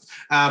good stuff.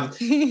 But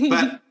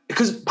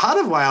because part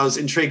of why I was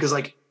intrigued is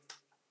like,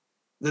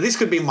 this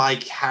could be my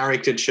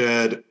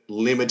caricatured,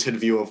 limited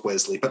view of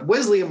Wesley, but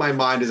Wesley in my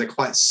mind is a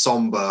quite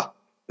somber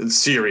and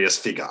serious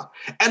figure.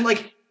 And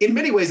like, in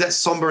many ways, that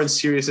somber and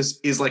seriousness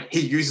is like,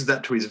 he uses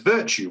that to his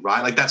virtue,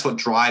 right? Like, that's what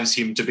drives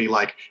him to be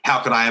like, how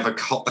could I have a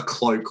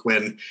cloak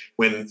when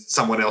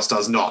someone else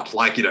does not?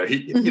 Like,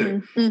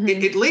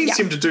 it leads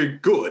him to do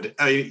good.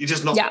 I mean, it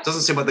just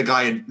doesn't seem like the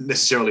guy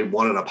necessarily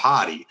wanted a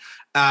party.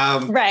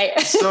 Right.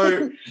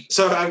 so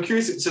I'm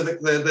curious. So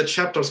the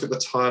chapter, I've got the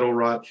title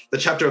right, the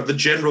chapter of the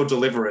general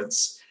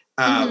deliverance.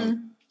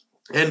 And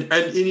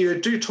you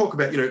do talk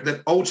about,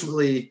 that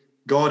ultimately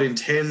God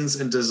intends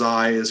and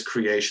desires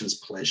creation's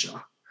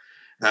pleasure.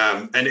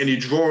 And you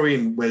draw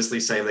in Wesley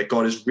saying that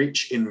God is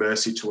rich in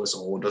mercy to us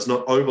all, does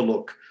not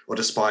overlook or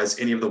despise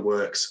any of the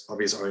works of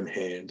his own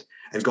hand.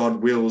 And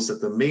God wills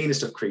that the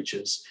meanest of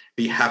creatures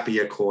be happy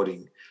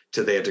according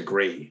to their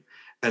degree.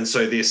 And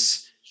so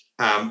this,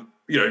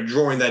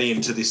 drawing that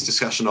into this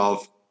discussion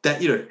of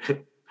that,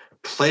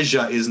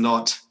 pleasure is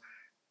not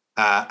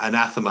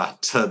anathema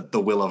to the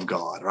will of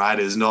God, right?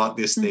 Is not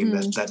this thing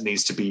that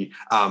needs to be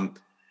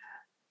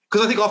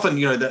because I think often,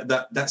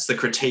 that's the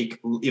critique,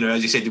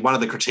 as you said, one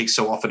of the critiques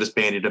so often is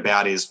bandied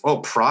about is,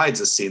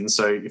 pride's a sin.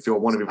 So if you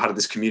want to be part of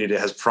this community that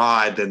has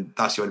pride, then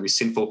thus you want to be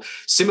sinful.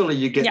 Similarly,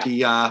 you get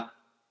you're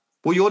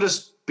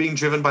just being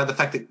driven by the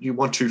fact that you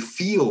want to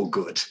feel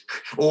good.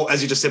 Or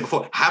as you just said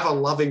before, have a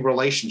loving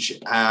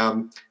relationship,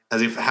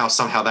 as if how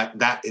somehow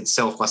that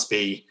itself must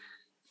be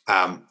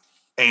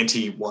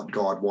anti what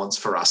God wants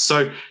for us.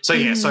 So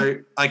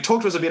like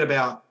talk to us a bit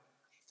about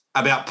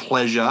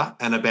pleasure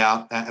and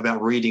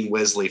about reading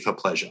Wesley for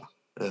pleasure.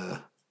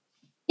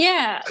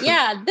 Yeah.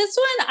 This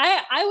one,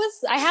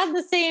 I had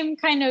the same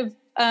kind of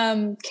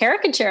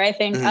caricature, I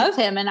think, of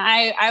him, and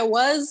I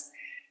was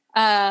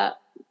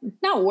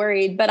not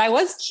worried, but I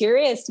was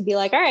curious to be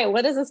like, all right,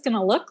 what is this going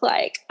to look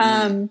like?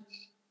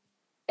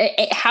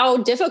 How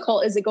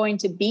difficult is it going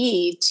to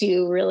be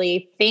to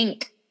really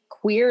think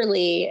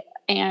queerly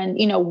and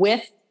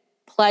with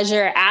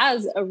pleasure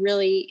as a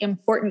really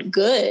important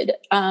good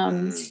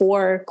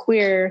for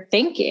queer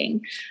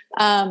thinking?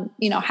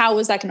 How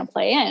was that going to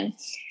play in?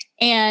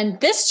 And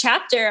this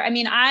chapter,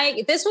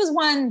 this was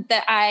one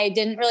that I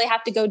didn't really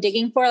have to go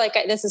digging for.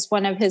 This is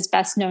one of his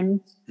best known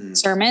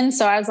sermons.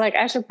 So I was like,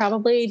 I should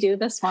probably do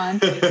this one.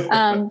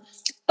 But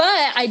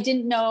I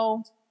didn't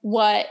know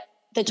what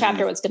the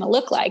chapter was going to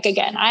look like.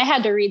 Again, I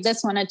had to read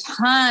this one a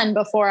ton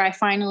before I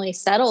finally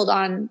settled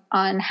on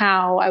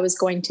how I was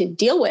going to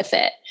deal with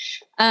it.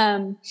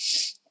 And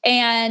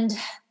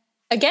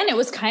again, it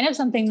was kind of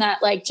something that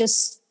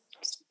just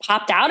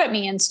popped out at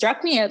me and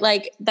struck me at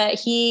that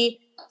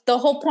the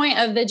whole point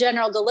of the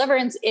general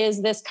deliverance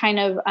is this kind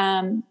of,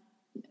 not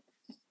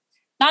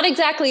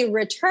exactly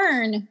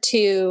return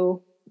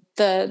to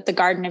the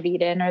Garden of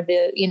Eden or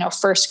the,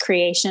 first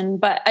creation,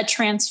 but a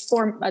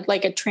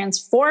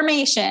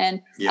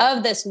transformation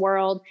of this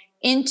world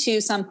into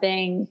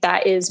something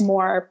that is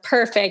more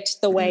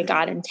perfect the way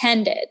God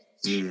intended.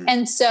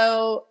 And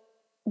so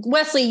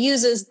Wesley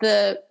uses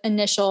the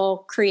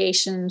initial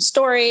creation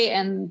story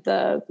and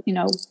the,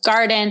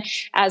 garden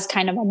as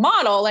kind of a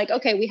model.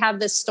 Okay, we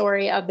have this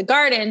story of the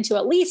garden to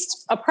at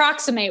least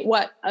approximate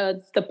what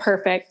the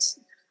perfect,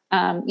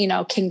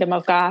 kingdom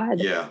of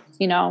God,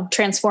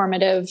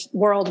 transformative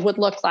world would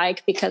look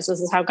like, because this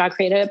is how God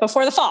created it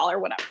before the fall or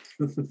whatever.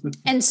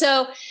 And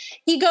so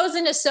he goes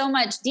into so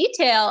much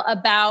detail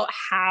about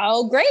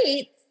how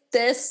great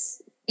this,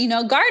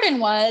 garden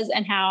was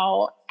and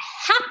how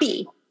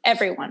happy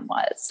everyone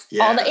was.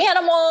 All the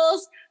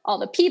animals, all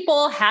the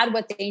people had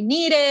what they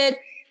needed,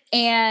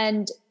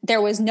 and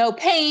there was no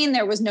pain,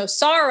 there was no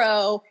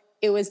sorrow.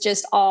 It was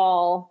just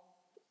all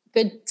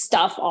good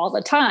stuff all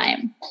the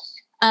time.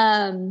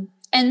 And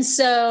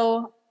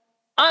so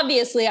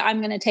obviously I'm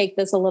going to take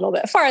this a little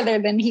bit farther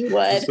than he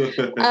would.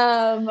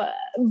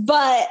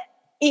 But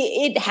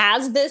it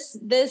has this,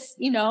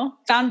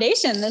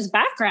 foundation, this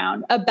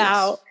background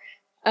about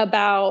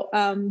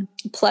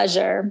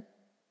pleasure,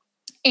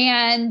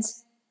 and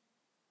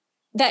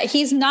that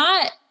he's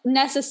not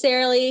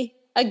necessarily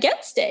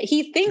against it.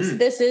 He thinks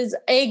this is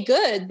a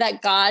good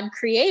that God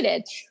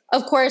created.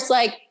 Of course,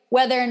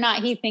 whether or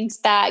not he thinks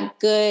that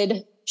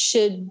good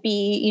should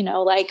be,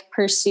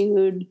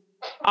 pursued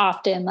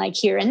often,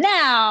 here and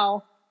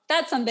now,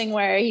 that's something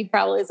where he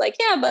probably is but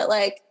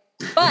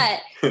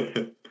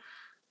the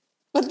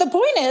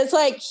point is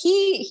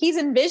he's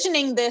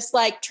envisioning this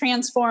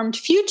transformed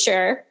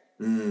future,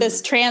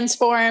 this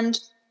transformed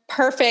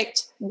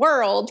perfect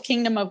world,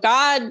 kingdom of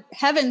God,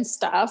 heaven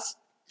stuff.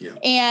 Yeah.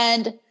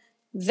 And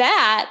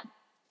that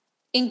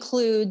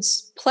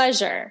includes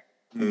pleasure.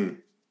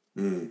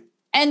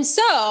 And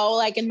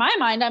so in my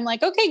mind, I'm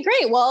okay,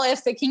 great. Well,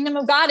 if the kingdom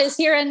of God is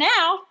here and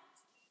now,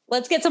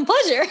 let's get some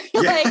pleasure.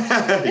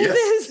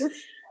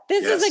 This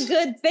is a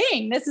good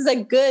thing. This is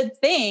a good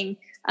thing.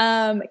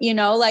 That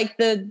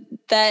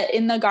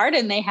in the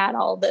garden, they had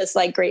all this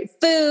great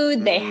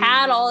food. They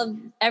had all of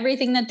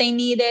everything that they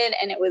needed,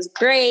 and it was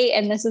great.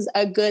 And this is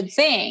a good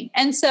thing.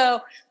 And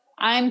so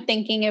I'm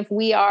thinking, if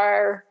we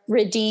are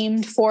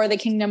redeemed for the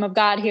kingdom of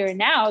God here and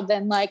now,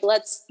 then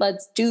let's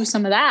do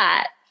some of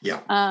that.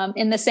 Yeah.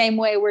 In the same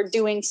way we're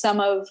doing some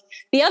of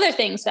the other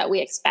things that we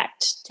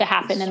expect to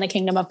happen in the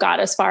kingdom of God,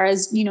 as far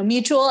as,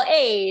 mutual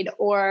aid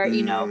or,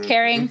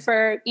 caring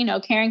for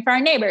our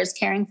neighbors,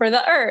 caring for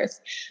the earth.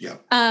 Yeah.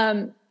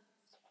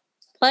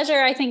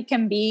 Pleasure, I think,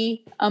 can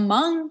be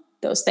among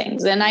those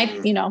things. And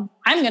I'm going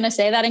to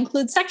say that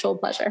includes sexual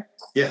pleasure.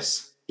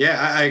 Yes. Yeah,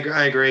 I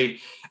agree.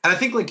 And I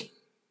think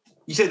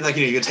you said,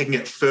 you're taking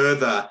it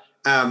further.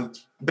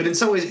 But in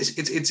some ways,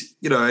 it's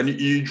and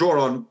you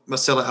draw on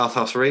Marcella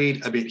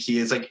Althaus-Reid a bit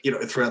here. It's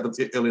throughout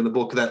early in the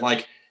book that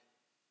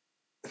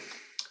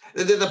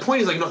the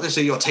point is not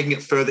necessarily you're taking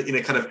it further in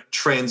a kind of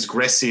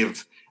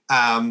transgressive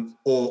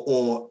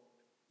or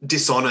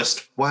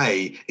dishonest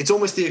way. It's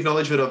almost the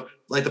acknowledgement of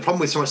the problem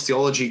with so much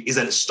theology is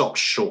that it stops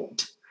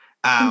short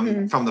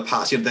from the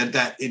past.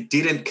 That it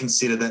didn't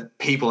consider that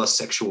people are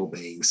sexual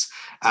beings.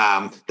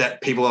 That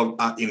people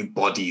are in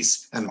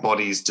bodies, and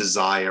bodies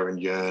desire and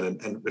yearn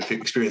and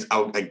experience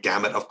a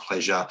gamut of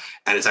pleasure,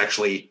 and it's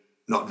actually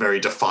not very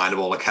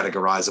definable or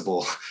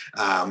categorizable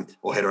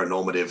or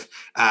heteronormative.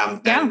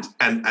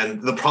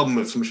 And the problem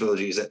with Flemish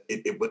trilogy is that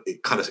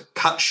it kind of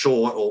cut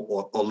short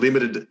or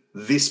limited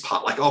this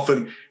part. Like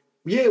often,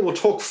 we'll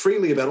talk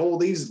freely about all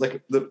these,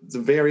 like the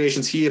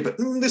variations here, but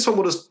this one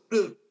will just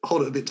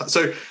hold it a bit tight.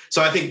 So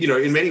I think,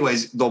 in many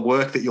ways, the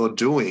work that you're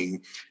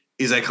doing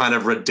is a kind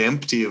of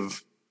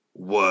redemptive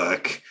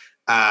work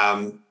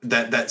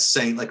that's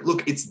saying, like,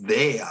 look, it's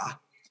there.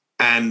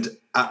 And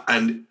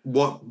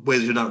what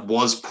whether or not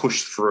was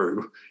pushed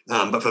through,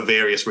 but for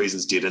various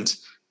reasons didn't.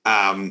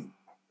 And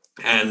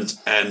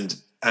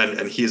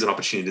here's an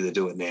opportunity to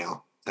do it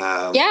now.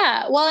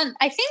 Well, and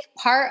I think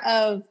part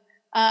of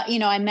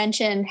I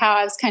mentioned how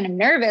I was kind of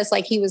nervous,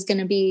 like he was going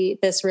to be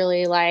this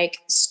really like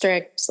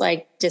strict,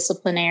 like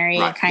disciplinary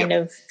kind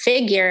of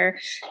figure,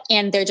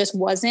 and there just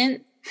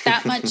wasn't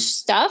that much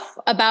stuff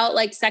about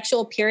like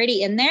sexual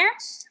purity in there.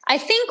 I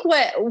think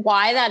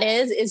why that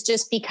is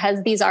just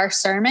because these are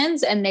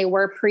sermons and they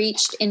were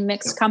preached in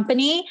mixed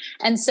company.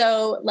 And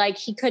so like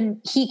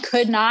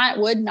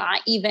would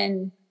not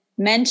even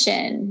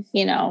mention,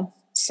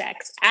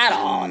 sex at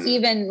all,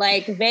 even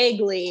like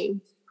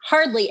vaguely,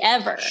 hardly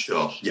ever.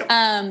 Sure. Yep.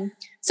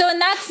 So in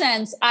that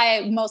sense,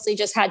 I mostly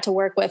just had to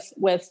work with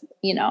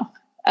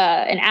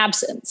an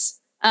absence.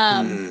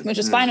 Which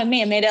was fine with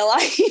me. It made it a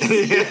lot easier to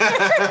be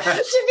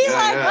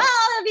well,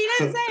 if he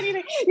didn't say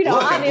anything,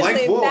 look,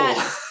 obviously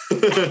that,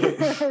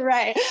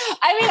 right.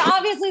 I mean,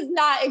 obviously it's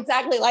not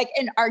exactly like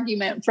an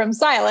argument from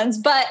silence,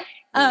 but,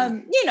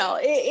 I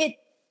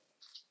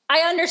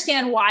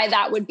understand why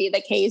that would be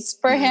the case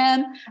for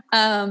him.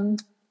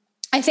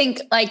 I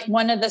think like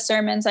one of the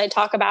sermons I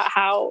talk about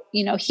how,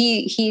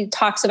 he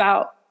talks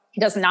about, he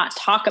does not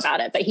talk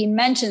about it, but he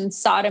mentions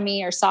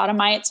sodomy or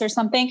sodomites or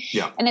something.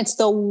 Yeah. And it's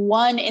the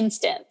one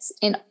instance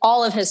in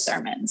all of his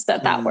sermons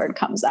that word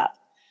comes up.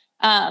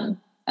 And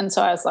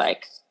so I was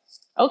like,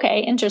 okay,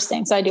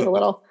 interesting. So I do a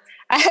little,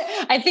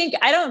 I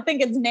don't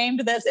think it's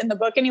named this in the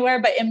book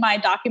anywhere, but in my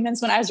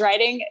documents when I was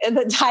writing,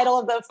 the title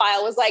of the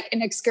file was like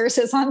an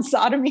excursus on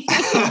sodomy.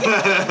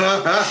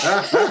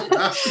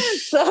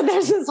 So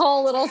there's this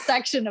whole little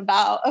section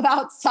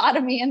about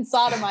sodomy and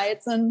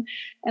sodomites and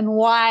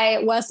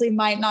why Wesley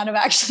might not have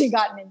actually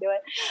gotten into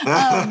it.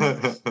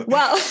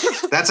 Well,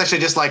 that's actually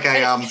just like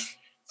a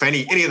for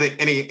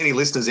any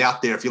listeners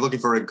out there, if you're looking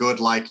for a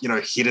good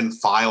hidden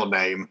file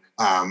name,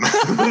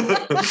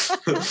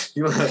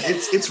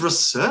 it's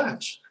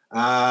research.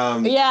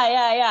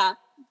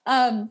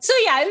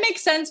 It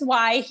makes sense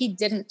why he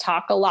didn't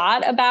talk a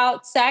lot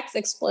about sex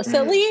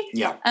explicitly.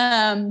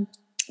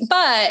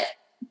 But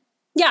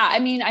yeah, I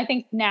mean, I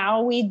think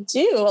now we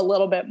do a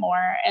little bit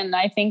more, and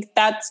I think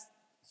that's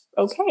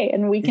okay,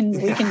 and we can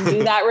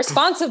do that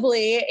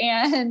responsibly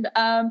and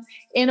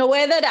in a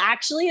way that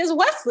actually is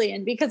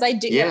Wesleyan, because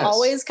it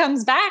always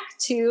comes back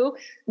to,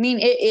 I mean,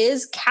 it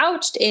is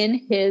couched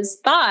in his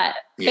thought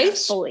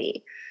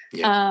faithfully.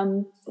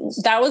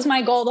 That was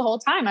my goal the whole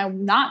time.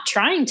 I'm not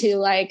trying to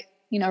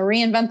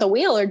reinvent the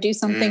wheel or do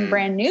something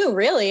brand new.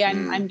 Really,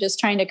 I'm just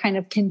trying to kind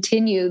of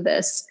continue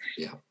this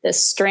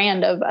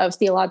strand of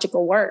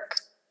theological work.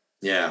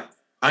 Yeah,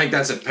 I think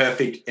that's a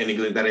perfect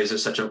ending. That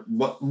is such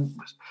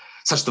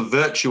the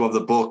virtue of the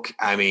book.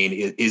 I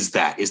mean, is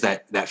that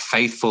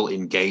faithful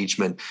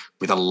engagement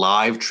with a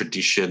live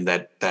tradition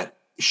that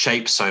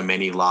shapes so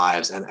many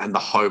lives, and the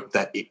hope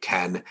that it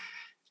can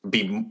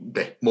be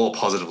more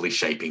positively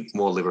shaping,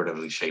 more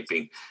liberatively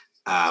shaping,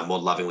 more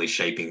lovingly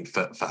shaping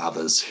for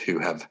others who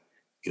have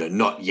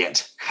not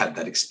yet had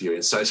that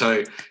experience.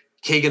 So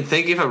Keegan,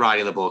 thank you for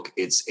writing the book.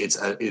 It's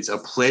a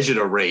pleasure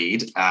to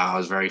read. I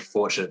was very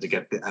fortunate to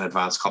get an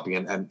advanced copy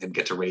and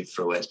get to read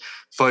through it.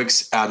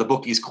 Folks, the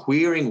book is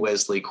Queering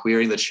Wesley,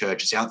 Queering the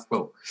Church. It's out.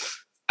 Well,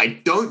 I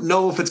don't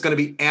know if it's going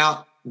to be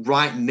out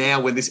right now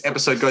when this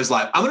episode goes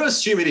live. I'm going to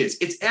assume it is.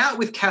 It's out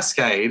with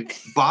Cascade.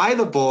 Buy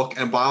the book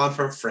and buy one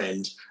for a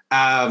friend.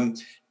 And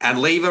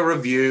leave a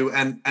review.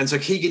 And so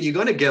Keegan, you're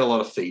going to get a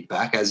lot of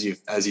feedback as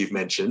you've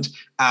mentioned.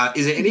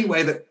 Is there any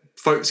way that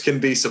folks can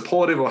be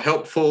supportive or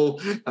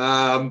helpful,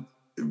 in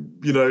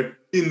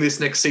this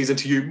next season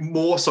to you,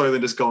 more so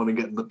than just going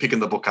and picking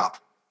the book up?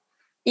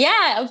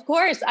 Yeah, of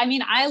course. I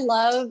mean, I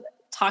love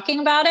talking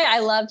about it. I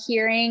love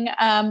hearing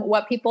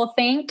what people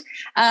think.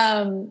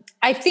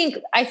 I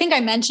think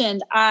I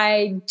mentioned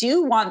I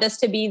do want this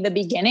to be the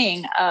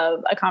beginning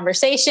of a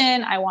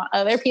conversation. I want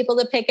other people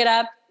to pick it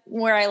up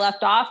where I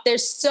left off.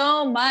 There's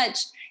so much.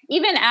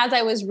 Even as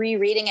I was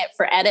rereading it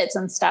for edits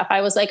and stuff,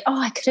 I was like,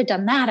 oh, I could have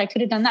done that. I could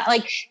have done that.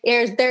 Like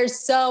there's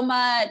so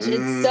much.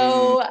 It's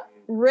so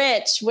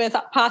rich with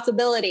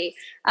possibility.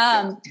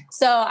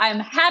 So I'm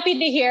happy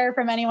to hear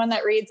from anyone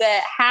that reads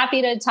it.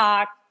 Happy to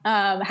talk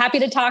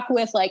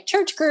with like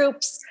church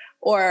groups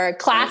or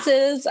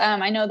classes.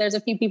 I know there's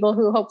a few people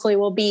who hopefully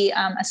will be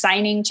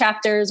assigning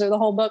chapters or the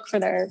whole book for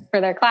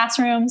their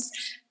classrooms.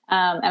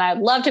 And I'd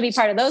love to be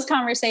part of those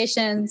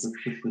conversations.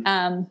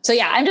 So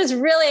yeah, I'm just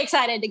really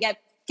excited to get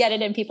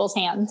it in people's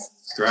hands.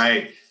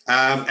 Great.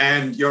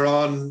 And you're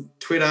on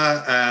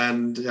Twitter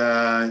and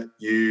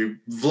you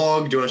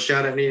vlog. Do you want to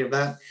shout out any of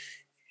that?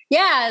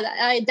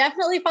 Yeah,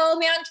 definitely follow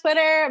me on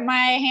Twitter. My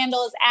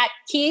handle is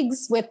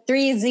 @Keegs with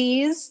 3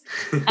 Z's.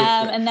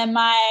 And then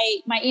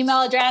my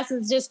email address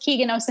is just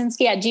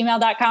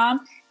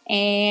KeeganOsinski@gmail.com.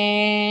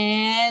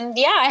 And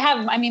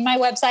yeah, my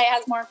website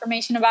has more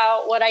information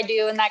about what I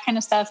do and that kind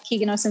of stuff,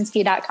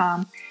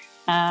 KeeganOsinski.com.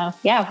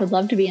 Would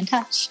love to be in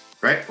touch.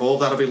 Great. All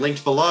that'll be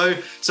linked below.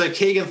 So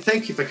Keegan,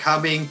 thank you for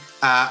coming.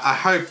 I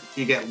hope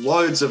you get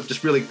loads of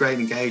just really great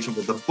engagement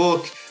with the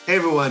book.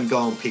 Everyone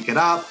go and pick it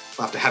up.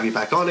 We'll have to have you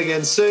back on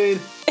again soon.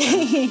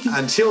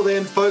 Until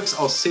then, folks,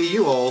 I'll see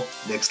you all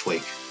next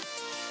week.